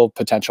 Real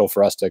potential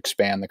for us to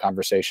expand the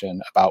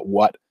conversation about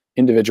what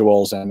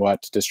individuals and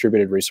what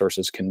distributed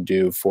resources can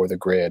do for the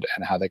grid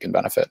and how they can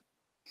benefit.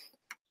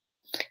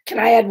 Can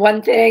I add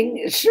one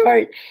thing?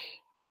 Short.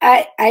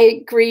 I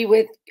agree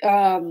with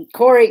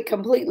Corey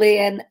completely.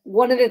 And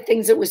one of the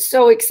things that was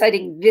so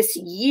exciting this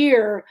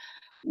year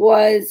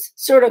was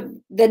sort of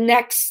the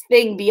next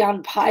thing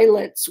beyond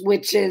pilots,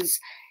 which is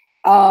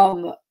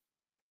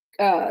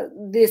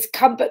this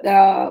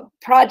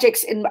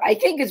projects in, I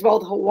think, is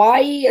both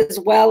Hawaii as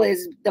well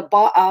as the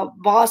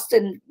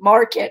Boston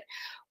market,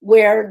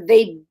 where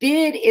they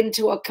bid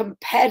into a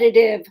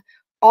competitive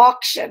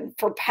auction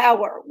for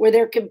power, where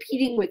they're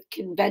competing with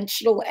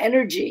conventional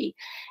energy,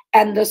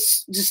 and the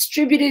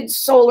distributed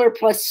solar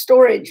plus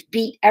storage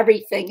beat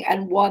everything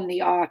and won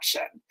the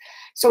auction.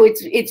 So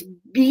it's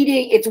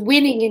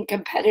winning in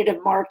competitive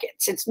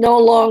markets. It's no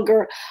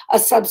longer a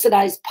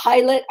subsidized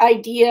pilot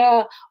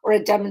idea or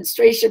a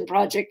demonstration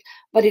project,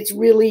 but it's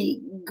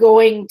really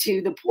going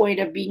to the point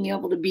of being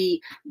able to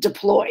be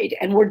deployed.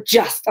 And we're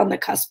just on the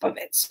cusp of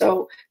it.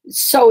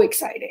 So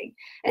exciting.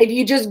 And if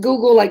you just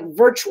Google like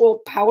virtual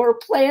power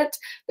plant,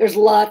 there's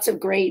lots of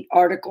great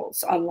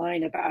articles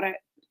online about it.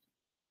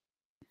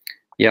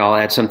 Yeah, I'll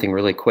add something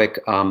really quick.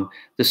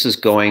 This is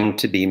going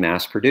to be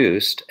mass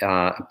produced,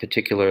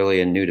 particularly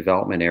in new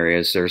development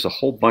areas. There's a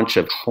whole bunch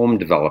of home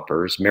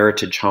developers,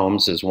 Meritage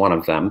Homes is one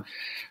of them,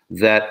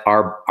 that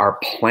are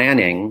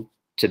planning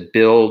to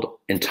build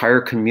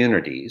entire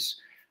communities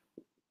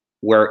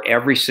where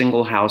every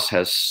single house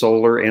has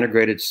solar,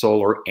 integrated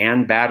solar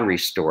and battery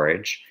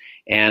storage,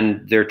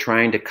 and they're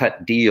trying to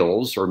cut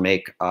deals or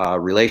make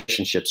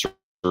relationships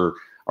or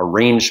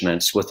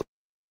arrangements with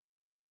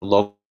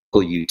local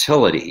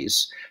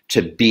utilities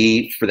to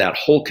be, for that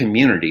whole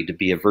community to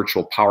be a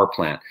virtual power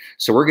plant.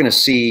 So we're going to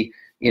see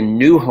in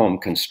new home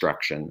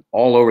construction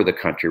all over the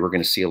country, we're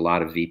going to see a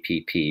lot of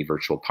VPP,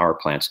 virtual power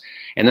plants.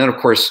 And then of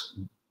course,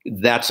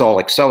 that's all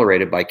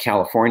accelerated by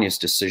California's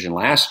decision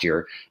last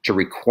year to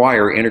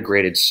require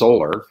integrated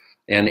solar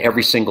in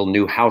every single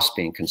new house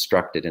being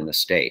constructed in the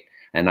state.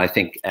 And I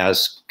think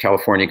as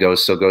California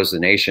goes, so goes the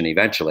nation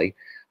eventually.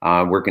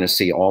 We're going to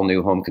see all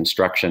new home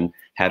construction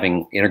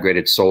having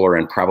integrated solar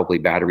and probably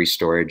battery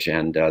storage,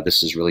 and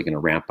this is really going to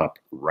ramp up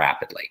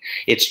rapidly.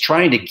 It's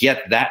trying to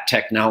get that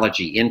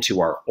technology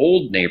into our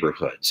old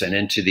neighborhoods and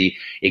into the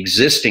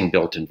existing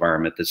built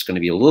environment that's going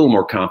to be a little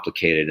more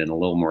complicated and a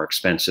little more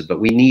expensive,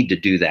 but we need to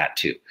do that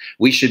too.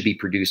 We should be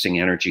producing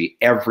energy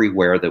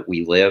everywhere that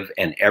we live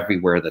and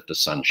everywhere that the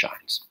sun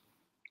shines.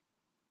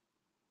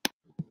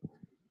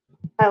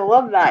 I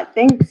love that.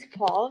 Thanks,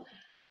 Paul.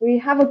 We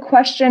have a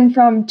question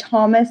from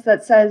Thomas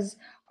that says,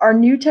 are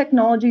new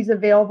technologies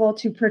available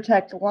to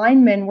protect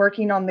linemen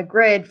working on the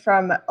grid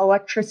from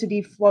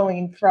electricity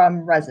flowing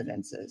from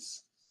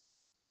residences?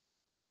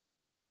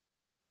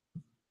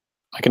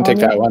 I can take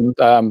that one.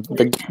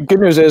 The good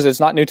news is it's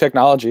not new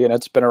technology and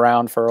it's been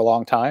around for a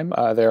long time.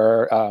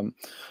 There are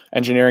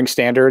engineering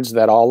standards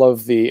that all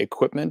of the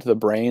equipment, the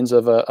brains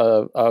of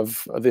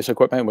this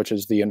equipment, which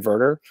is the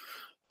inverter,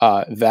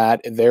 that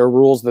there are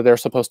rules that they're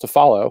supposed to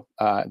follow.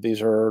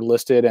 These are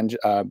listed in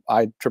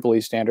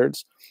IEEE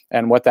standards.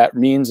 And what that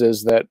means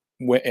is that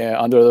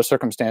under those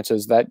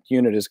circumstances, that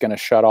unit is going to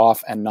shut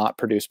off and not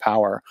produce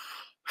power.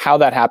 How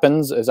that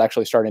happens is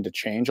actually starting to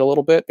change a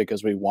little bit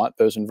because we want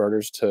those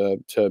inverters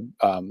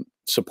to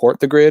support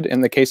the grid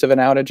in the case of an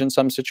outage in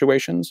some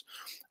situations.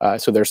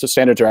 So their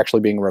standards are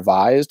actually being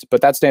revised,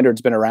 but that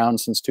standard's been around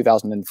since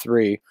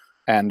 2003.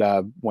 And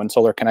when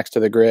solar connects to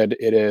the grid,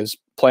 it is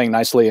playing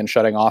nicely and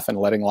shutting off and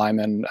letting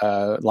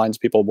lines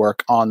people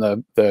work on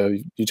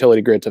the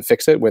utility grid to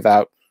fix it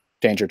without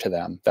danger to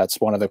them.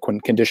 That's one of the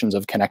conditions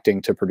of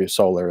connecting to produce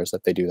solar, is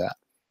that they do that.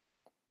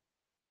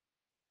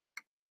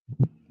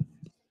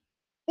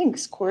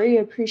 Thanks, Corey.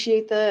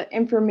 Appreciate the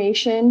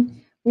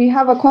information. We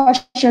have a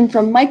question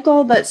from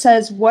Michael that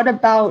says, what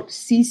about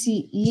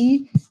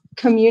CCE,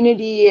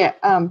 community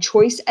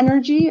choice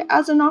energy,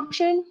 as an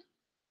option?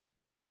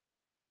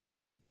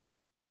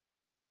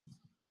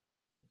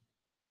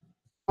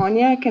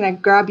 Anya, can I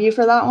grab you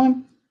for that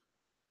one?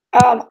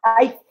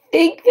 I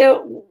think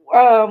that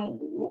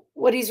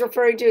what he's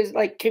referring to is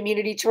like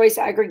community choice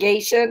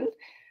aggregation,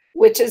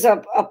 which is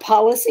a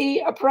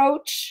policy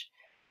approach,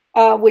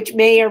 which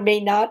may or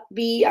may not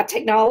be a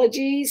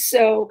technology.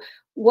 So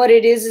what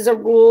it is a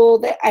rule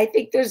that I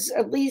think there's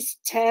at least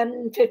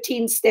 10,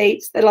 15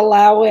 states that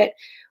allow it,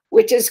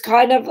 which is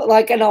kind of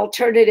like an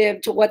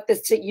alternative to what the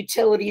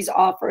utility is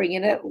offering.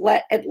 And it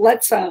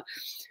lets a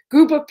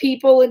group of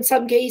people in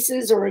some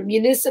cases, or a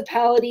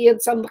municipality in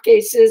some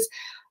cases,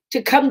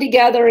 to come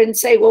together and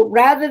say, well,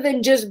 rather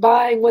than just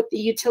buying what the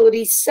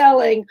utility's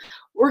selling,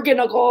 we're going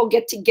to all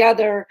get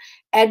together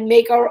and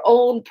make our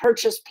own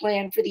purchase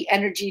plan for the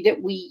energy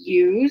that we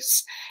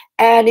use.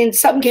 And in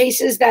some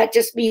cases, that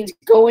just means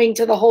going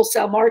to the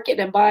wholesale market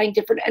and buying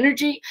different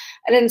energy.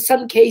 And in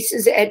some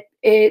cases,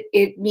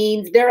 it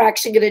means they're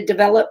actually going to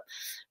develop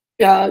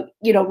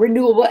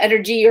renewable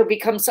energy or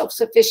become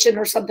self-sufficient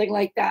or something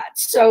like that.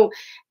 So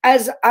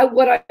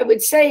what I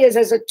would say is,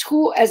 as a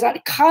tool, as a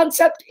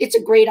concept, it's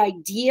a great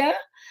idea.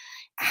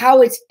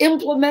 How it's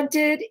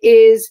implemented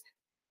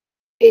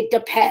it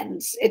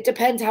depends. It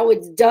depends how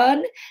it's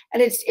done.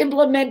 And it's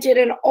implemented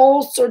in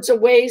all sorts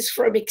of ways,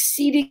 from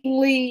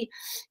exceedingly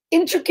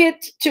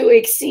intricate to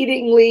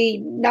exceedingly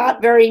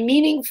not very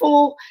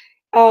meaningful.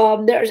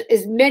 There's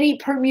as many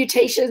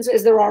permutations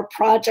as there are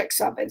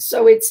projects of it.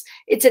 So it's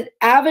an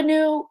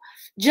avenue,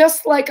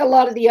 just like a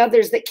lot of the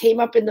others that came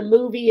up in the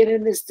movie and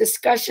in this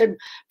discussion,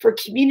 for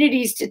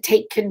communities to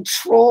take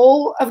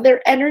control of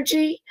their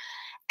energy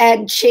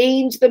and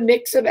change the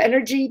mix of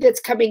energy that's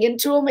coming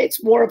into them.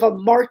 It's more of a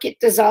market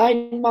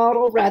design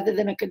model rather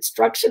than a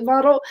construction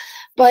model.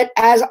 But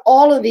as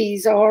all of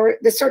these are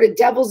the sort of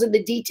devils in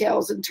the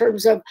details, in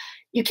terms of,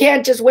 you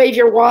can't just wave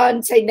your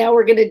wand, say, now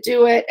we're going to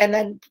do it, and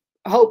then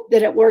hope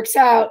that it works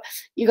out.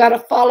 You got to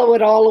follow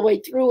it all the way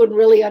through and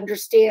really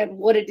understand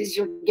what it is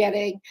you're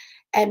getting.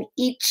 And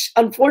each,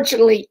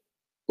 unfortunately,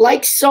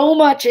 like so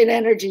much in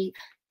energy,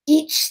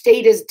 each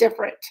state is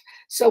different.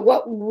 So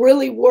what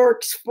really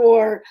works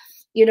for,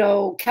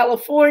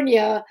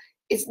 California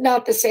is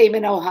not the same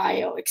in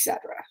Ohio, etc.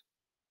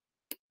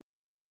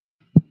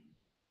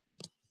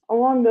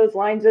 Along those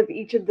lines of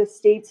each of the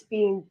states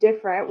being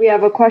different, we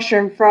have a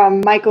question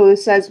from Michael who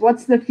says,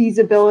 what's the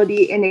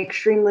feasibility in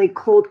extremely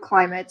cold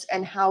climates,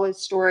 and how is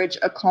storage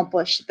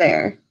accomplished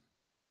there?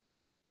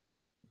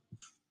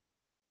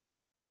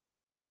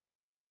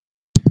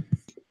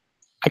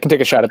 I can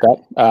take a shot at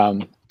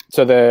that.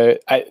 So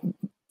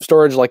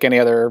storage, like any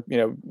other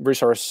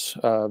resource,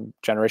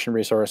 generation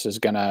resource, is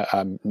going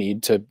to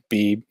need to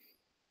be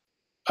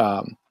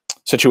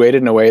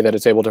situated in a way that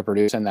it's able to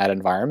produce in that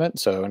environment.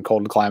 So in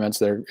cold climates,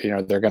 they're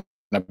going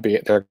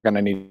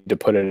to need to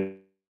put it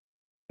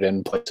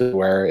in places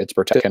where it's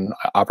protected and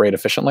operate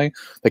efficiently.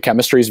 The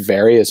chemistries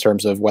vary in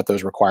terms of what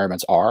those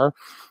requirements are.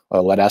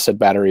 A lead acid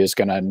battery is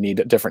going to need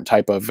a different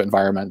type of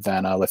environment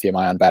than a lithium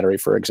ion battery,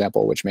 for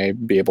example, which may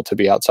be able to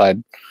be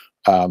outside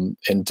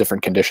in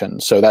different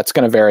conditions. So that's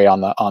going to vary on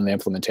the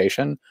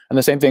implementation. And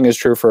the same thing is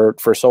true for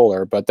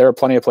solar. But there are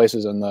plenty of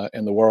places in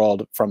the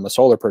world, from a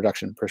solar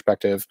production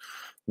perspective,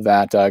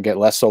 that get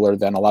less solar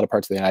than a lot of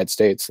parts of the United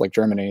States, like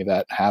Germany,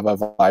 that have a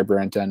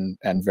vibrant and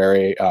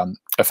very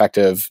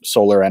effective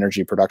solar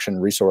energy production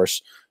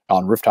resource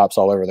on rooftops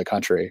all over the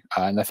country.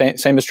 And the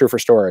same is true for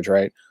storage,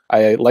 right?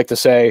 I like to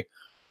say,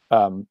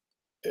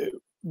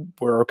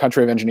 we're a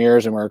country of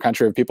engineers, and we're a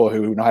country of people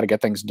who know how to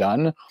get things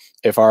done.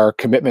 If our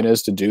commitment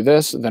is to do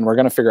this, then we're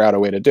going to figure out a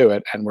way to do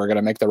it, and we're going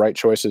to make the right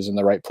choices in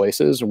the right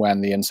places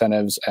when the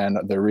incentives and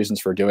the reasons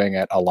for doing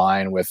it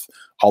align with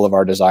all of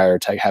our desire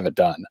to have it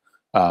done.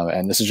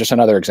 And this is just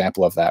another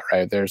example of that,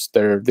 right?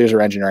 These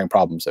are engineering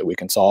problems that we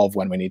can solve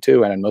when we need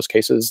to, and in most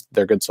cases,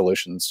 they're good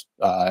solutions,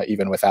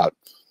 even without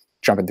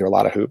jumping through a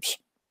lot of hoops.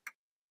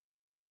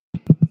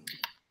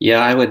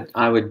 Yeah,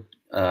 I would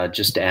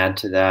just add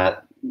to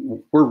that.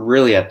 We're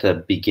really at the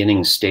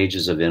beginning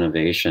stages of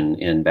innovation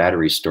in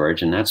battery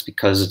storage, and that's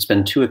because it's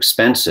been too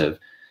expensive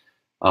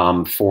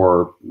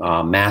for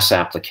mass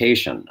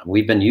application.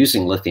 We've been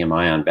using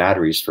lithium-ion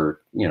batteries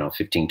for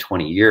 15,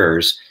 20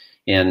 years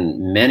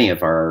in many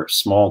of our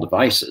small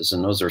devices,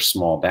 and those are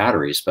small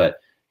batteries. But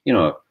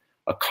a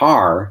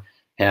car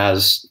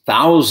has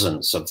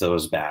thousands of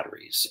those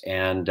batteries.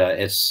 And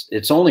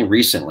it's only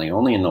recently,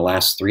 only in the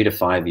last 3 to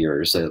 5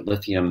 years, that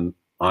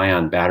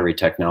lithium-ion battery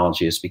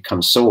technology has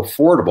become so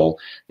affordable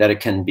that it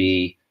can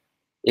be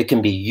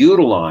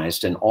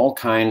utilized in all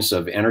kinds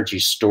of energy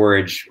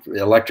storage,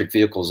 electric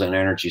vehicles and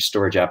energy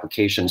storage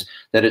applications,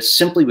 that it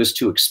simply was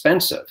too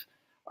expensive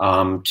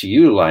to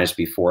utilize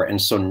before.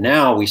 And so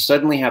now we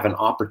suddenly have an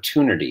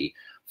opportunity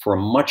for a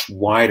much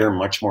wider,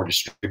 much more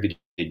distributed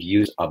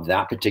use of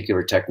that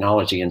particular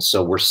technology. And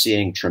so we're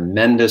seeing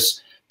tremendous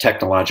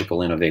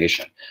technological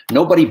innovation.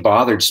 Nobody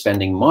bothered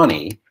spending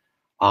money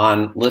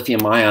on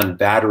lithium-ion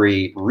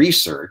battery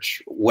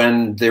research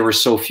when there were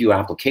so few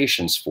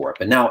applications for it.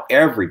 But now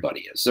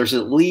everybody is. There's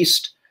at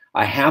least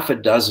a half a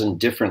dozen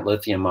different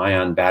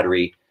lithium-ion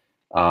battery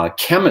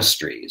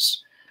chemistries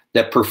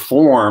that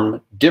perform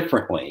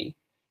differently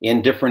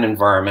in different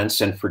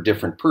environments and for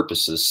different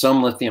purposes.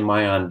 Some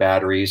lithium-ion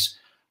batteries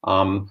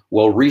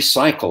will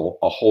recycle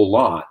a whole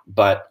lot,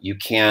 but you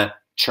can't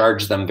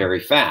charge them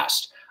very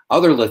fast.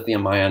 Other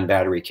lithium-ion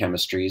battery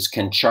chemistries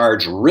can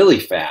charge really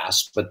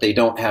fast, but they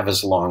don't have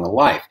as long a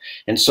life.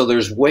 And so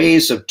there's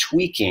ways of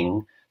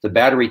tweaking the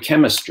battery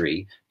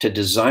chemistry to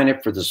design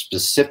it for the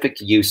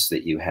specific use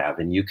that you have.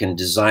 And you can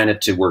design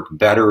it to work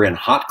better in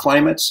hot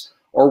climates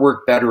or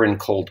work better in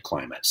cold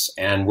climates.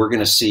 And we're going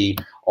to see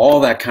all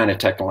that kind of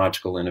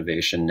technological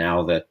innovation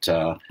now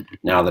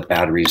that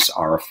batteries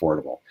are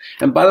affordable.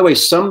 And by the way,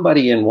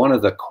 somebody in one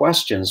of the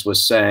questions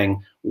was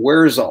saying,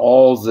 where's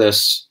all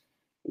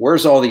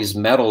these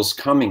metals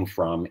coming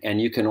from?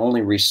 And you can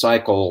only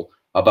recycle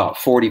about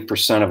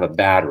 40% of a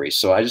battery.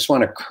 So I just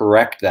want to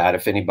correct that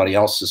if anybody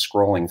else is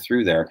scrolling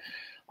through there.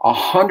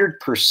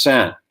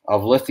 100%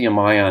 of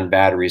lithium-ion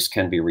batteries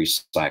can be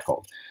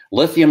recycled.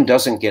 Lithium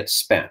doesn't get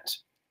spent.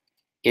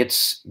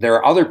 There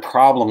are other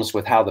problems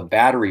with how the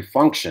battery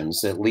functions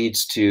that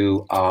leads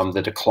to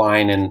the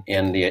decline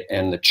in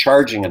the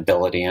charging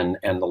ability and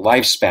the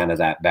lifespan of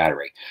that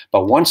battery.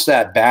 But once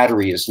that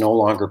battery is no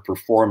longer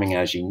performing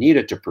as you need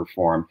it to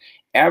perform,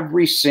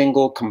 every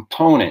single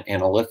component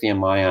in a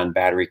lithium-ion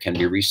battery can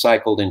be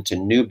recycled into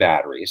new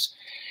batteries.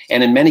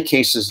 And in many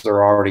cases,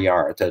 there already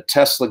are. At the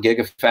Tesla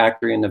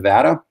Gigafactory in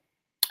Nevada,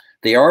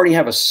 they already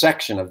have a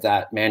section of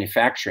that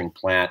manufacturing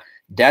plant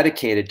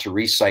dedicated to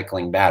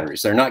recycling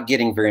batteries. They're not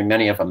getting very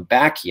many of them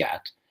back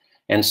yet.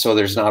 And so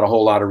there's not a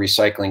whole lot of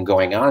recycling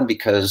going on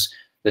because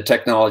the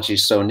technology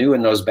is so new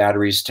and those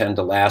batteries tend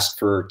to last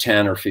for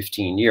 10 or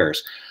 15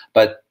 years.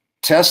 But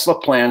Tesla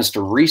plans to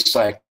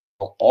recycle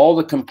all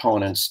the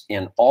components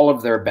in all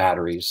of their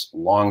batteries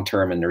long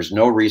term, and there's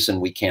no reason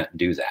we can't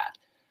do that.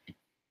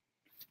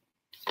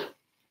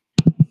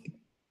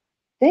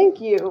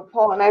 Thank you,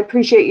 Paul, and I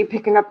appreciate you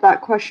picking up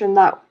that question.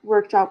 That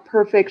worked out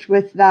perfect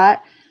with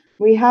that.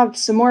 We have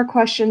some more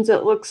questions,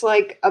 it looks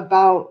like,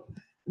 about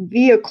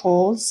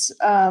vehicles.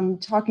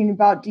 Talking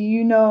about,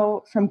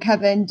 from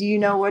Kevin, do you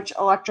know which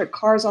electric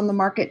cars on the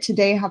market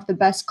today have the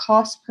best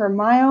cost per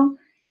mile?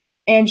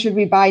 And should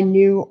we buy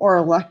new or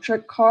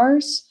electric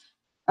cars?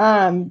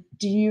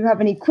 Do you have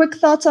any quick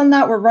thoughts on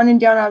that? We're running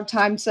down out of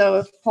time. So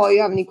if, Paul,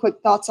 you have any quick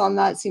thoughts on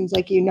that, it seems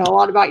like you know a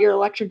lot about your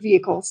electric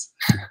vehicles.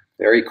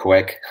 Very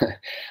quick.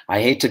 I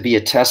hate to be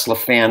a Tesla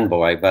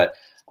fanboy, but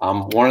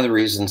one of the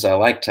reasons I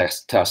like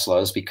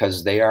Tesla is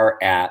because they are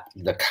at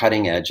the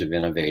cutting edge of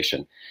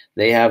innovation.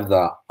 They have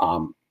the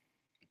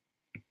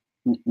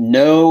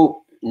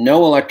no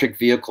electric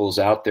vehicles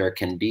out there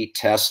can beat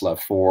Tesla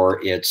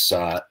for its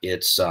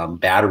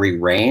battery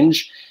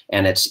range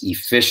and its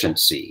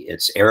efficiency,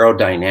 its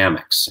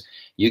aerodynamics.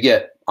 You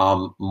get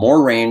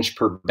more range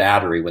per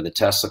battery with a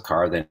Tesla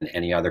car than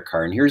any other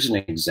car. And here's an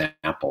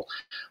example.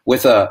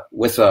 With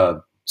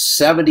a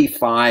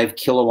 75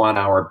 kilowatt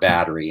hour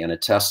battery in a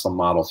Tesla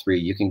Model 3,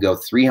 you can go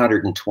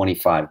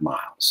 325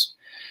 miles.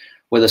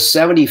 With a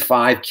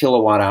 75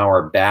 kilowatt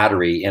hour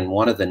battery in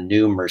one of the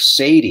new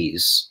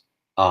Mercedes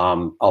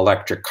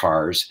electric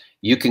cars,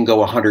 you can go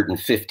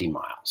 150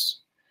 miles.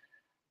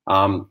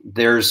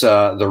 There's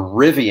the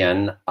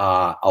Rivian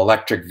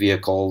electric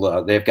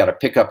vehicle. They've got a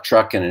pickup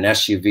truck and an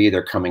SUV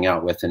they're coming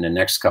out with in the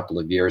next couple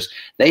of years.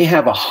 They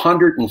have a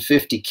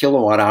 150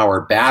 kilowatt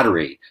hour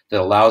battery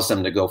that allows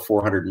them to go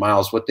 400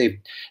 miles.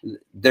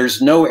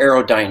 There's no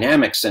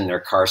aerodynamics in their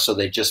car, so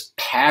they just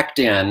packed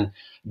in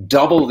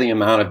double the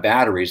amount of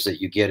batteries that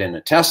you get in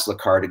a Tesla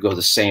car to go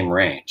the same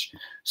range.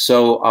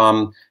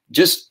 So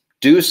just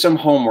do some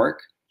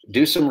homework,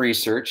 do some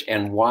research,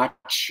 and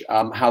watch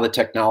how the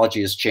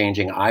technology is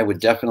changing. I would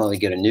definitely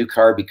get a new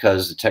car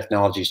because the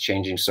technology is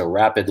changing so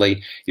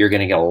rapidly. You're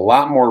going to get a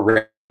lot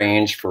more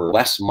range for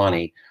less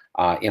money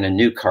in a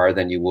new car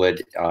than you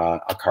would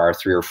a car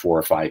 3 or 4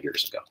 or 5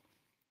 years ago.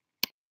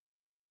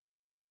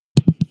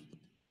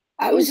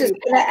 I was just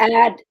going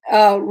to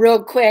add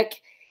real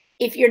quick,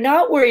 if you're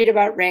not worried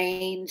about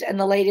range and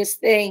the latest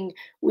thing,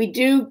 we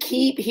do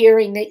keep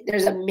hearing that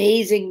there's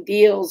amazing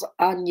deals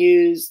on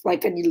used,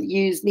 like a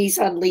used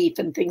Nissan Leaf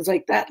and things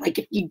like that. Like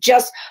if you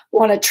just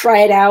want to try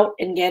it out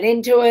and get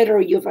into it, or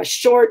you have a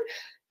short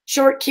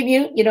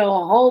commute,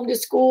 home to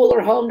school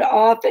or home to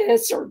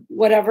office or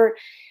whatever,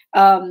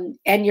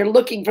 and you're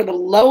looking for the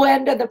low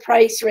end of the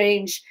price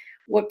range,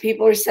 what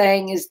people are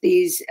saying is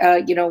these,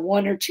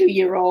 1 or 2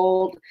 year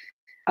old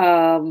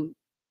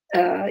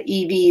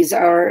EVs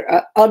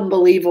are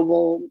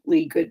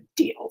unbelievably good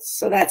deals.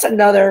 So that's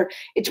another,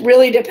 it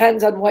really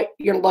depends on what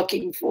you're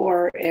looking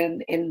for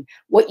and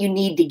what you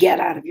need to get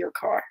out of your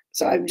car.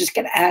 So I'm just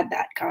going to add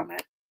that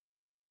comment.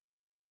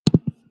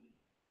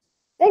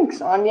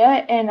 Thanks,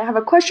 Anya. And I have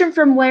a question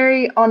from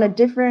Larry on a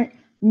different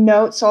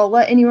note. So I'll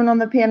let anyone on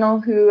the panel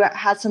who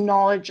has some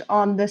knowledge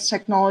on this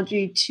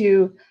technology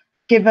to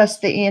give us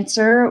the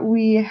answer.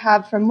 We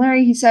have from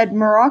Larry, he said,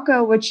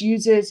 Morocco, which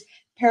uses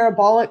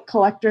parabolic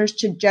collectors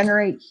to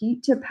generate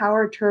heat to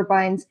power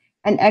turbines,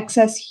 and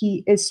excess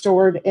heat is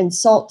stored in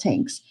salt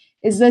tanks.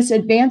 Is this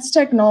advanced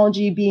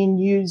technology being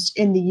used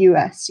in the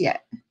US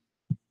yet?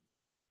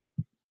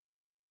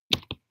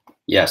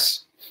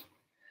 Yes.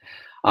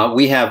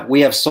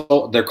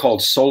 They're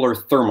called solar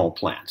thermal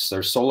plants.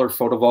 They're solar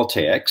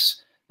photovoltaics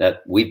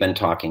that we've been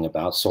talking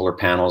about, solar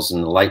panels,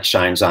 and the light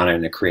shines on it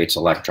and it creates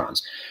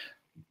electrons.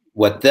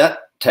 What that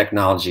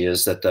technology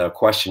is that the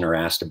questioner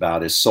asked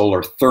about is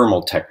solar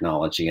thermal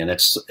technology, and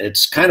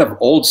it's kind of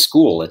old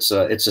school. It's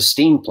a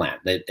steam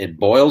plant. It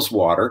boils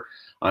water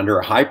under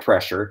a high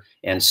pressure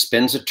and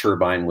spins a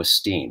turbine with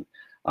steam.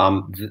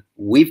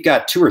 We've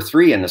got 2 or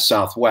 3 in the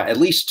Southwest, at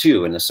least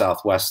 2 in the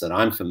Southwest that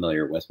I'm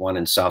familiar with, one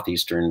in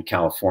Southeastern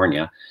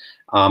California.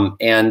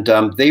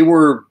 They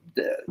were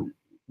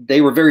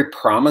very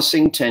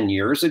promising 10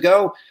 years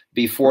ago,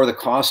 before the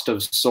cost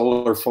of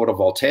solar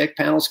photovoltaic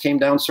panels came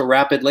down so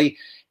rapidly.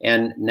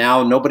 And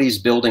now nobody's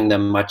building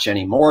them much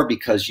anymore,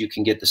 because you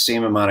can get the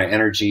same amount of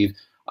energy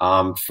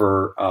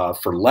for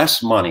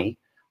less money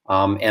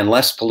and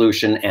less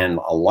pollution and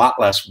a lot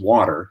less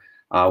water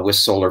with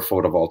solar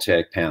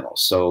photovoltaic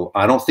panels. So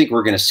I don't think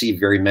we're going to see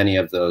very many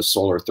of those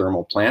solar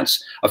thermal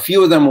plants. A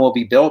few of them will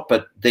be built,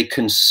 but they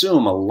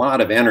consume a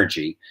lot of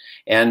energy,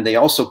 and they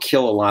also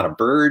kill a lot of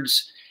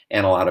birds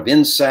and a lot of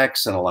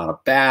insects and a lot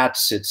of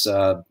bats. It's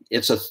a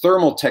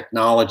thermal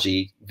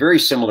technology very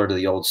similar to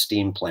the old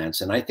steam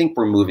plants, and I think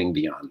we're moving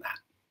beyond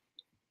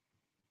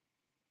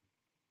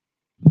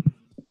that.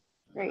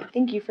 Great,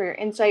 thank you for your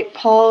insight,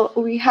 Paul.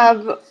 We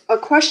have a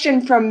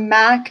question from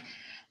Mac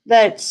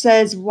that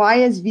says, why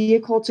is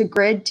vehicle to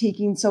grid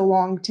taking so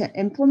long to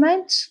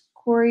implement?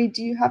 Corey,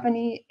 do you have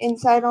any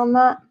insight on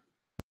that?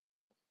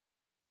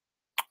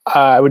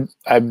 I would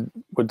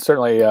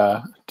certainly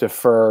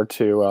defer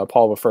to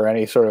Paul for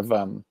any sort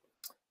of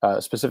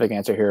specific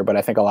answer here, but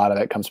I think a lot of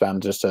it comes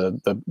down just to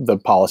the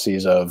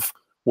policies of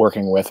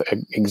working with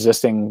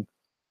existing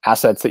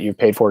assets that you've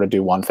paid for to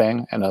do one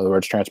thing, in other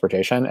words,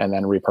 transportation, and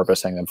then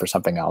repurposing them for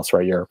something else,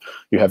 right? You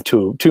have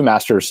two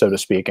masters, so to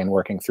speak, and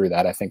working through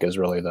that, I think, is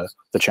really the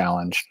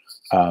challenge,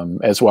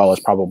 as well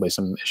as probably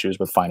some issues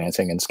with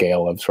financing and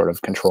scale of sort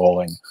of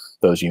controlling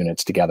those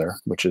units together,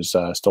 which is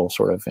still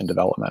sort of in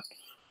development.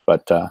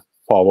 But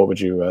Paul, what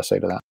would you say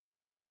to that?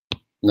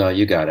 No,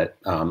 you got it.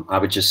 I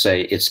would just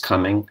say it's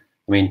coming.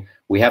 I mean,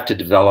 we have to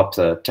develop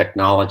the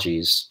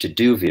technologies to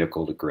do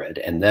vehicle to grid,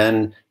 and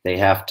then they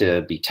have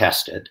to be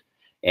tested.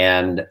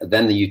 And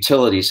then the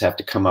utilities have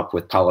to come up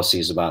with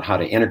policies about how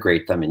to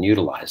integrate them and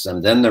utilize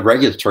them. Then the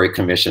regulatory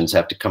commissions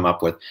have to come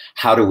up with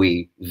how do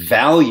we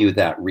value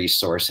that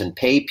resource and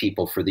pay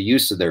people for the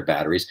use of their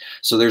batteries.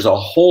 So there's a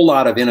whole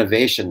lot of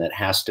innovation that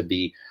has to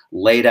be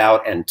laid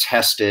out and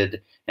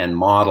tested and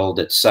modeled,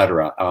 et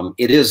cetera.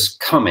 It is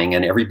coming,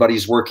 and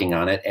everybody's working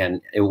on it,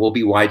 and it will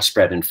be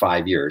widespread in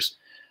 5 years.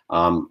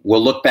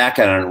 We'll look back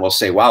at it and we'll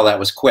say, wow, that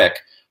was quick.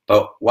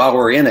 But while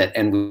we're in it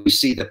and we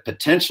see the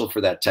potential for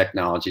that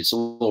technology, it's a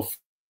little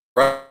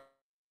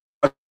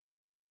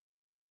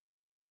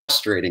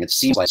frustrating. It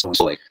seems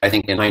like, I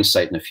think in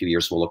hindsight, in a few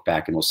years, we'll look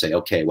back and we'll say,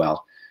 okay,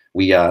 well,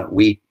 we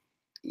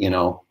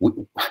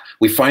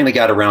finally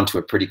got around to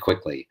it pretty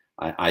quickly,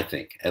 I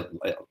think,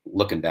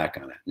 looking back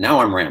on it.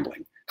 Now I'm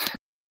rambling.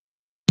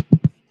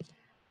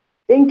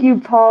 Thank you,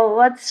 Paul.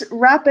 Let's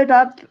wrap it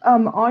up.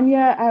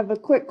 Anya, I have a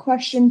quick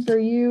question for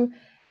you.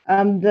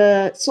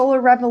 The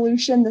solar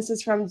revolution, this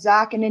is from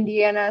Zach in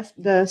Indiana.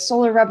 The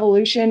solar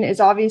revolution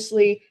is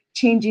obviously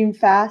changing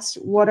fast.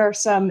 What are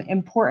some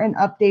important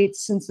updates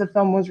since the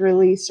film was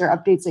released, or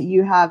updates that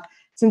you have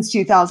since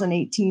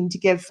 2018 to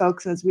give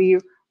folks as we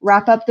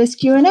wrap up this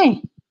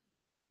Q&A?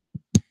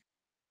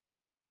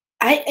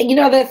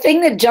 The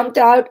thing that jumped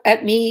out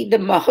at me the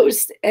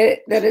most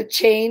that had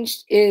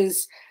changed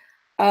is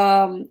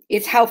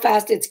how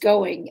fast it's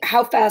going,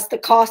 how fast the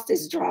cost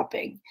is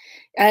dropping.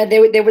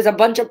 There was a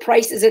bunch of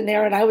prices in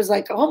there, and I was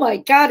like, oh my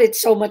God, it's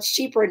so much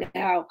cheaper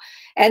now.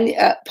 And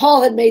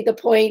Paul had made the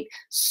point,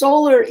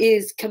 solar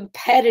is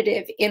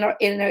competitive in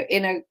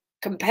a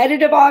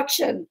competitive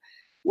auction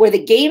where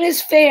the game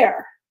is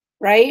fair,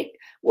 right?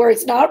 Where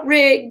it's not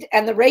rigged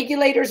and the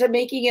regulators are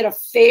making it a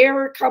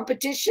fair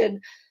competition.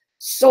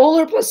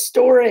 Solar plus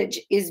storage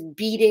is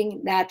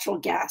beating natural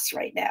gas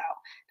right now.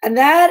 And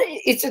that,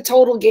 it's a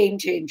total game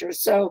changer.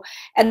 So,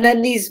 and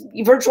then these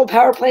virtual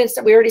power plants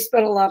that we already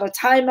spent a lot of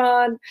time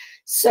on.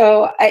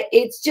 So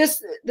it's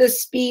just the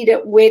speed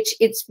at which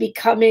it's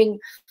becoming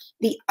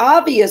the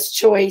obvious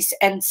choice,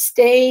 and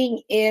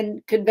staying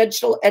in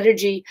conventional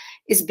energy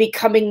is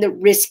becoming the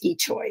risky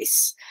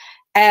choice.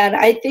 And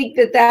I think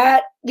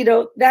that,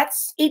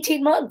 that's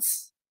 18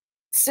 months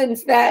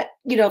since that,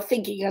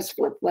 thinking has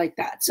flipped like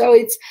that. So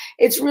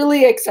it's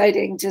really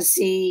exciting to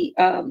see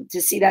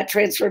that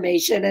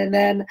transformation. And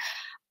then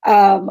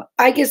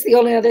I guess the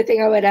only other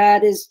thing I would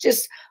add is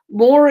just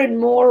more and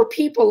more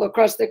people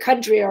across the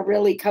country are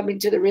really coming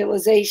to the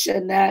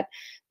realization that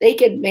they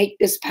can make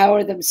this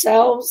power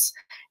themselves.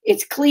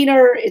 It's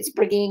cleaner. It's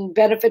bringing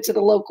benefit to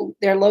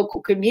their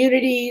local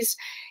communities.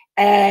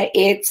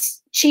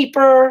 It's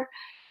cheaper.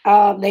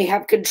 They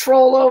have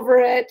control over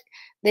it.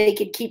 They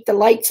can keep the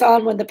lights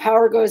on when the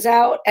power goes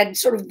out, and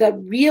sort of the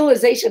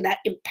realization, that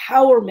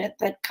empowerment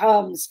that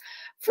comes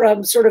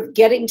from sort of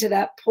getting to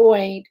that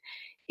point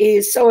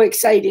is so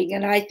exciting.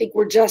 And I think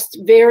we're just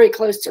very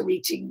close to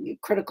reaching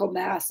critical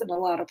mass in a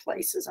lot of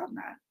places on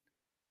that.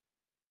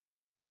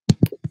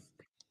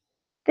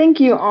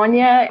 Thank you,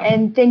 Anya,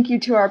 and thank you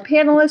to our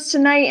panelists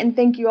tonight, and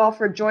thank you all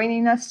for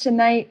joining us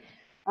tonight.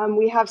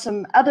 We have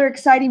some other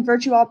exciting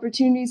virtual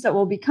opportunities that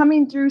will be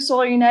coming through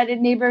Solar United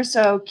Neighbors,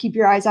 so keep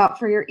your eyes out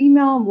for your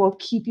email, and we'll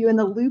keep you in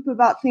the loop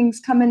about things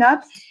coming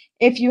up.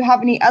 If you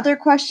have any other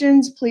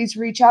questions, please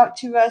reach out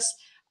to us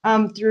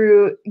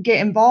through Get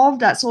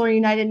Involved at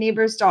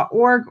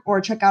solarunitedneighbors.org, or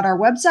check out our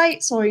website,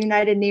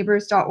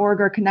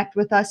 solarunitedneighbors.org, or connect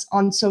with us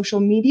on social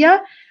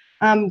media.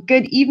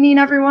 Good evening,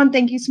 everyone.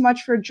 Thank you so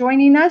much for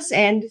joining us,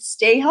 and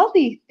stay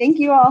healthy. Thank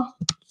you all.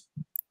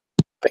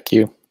 Thank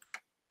you.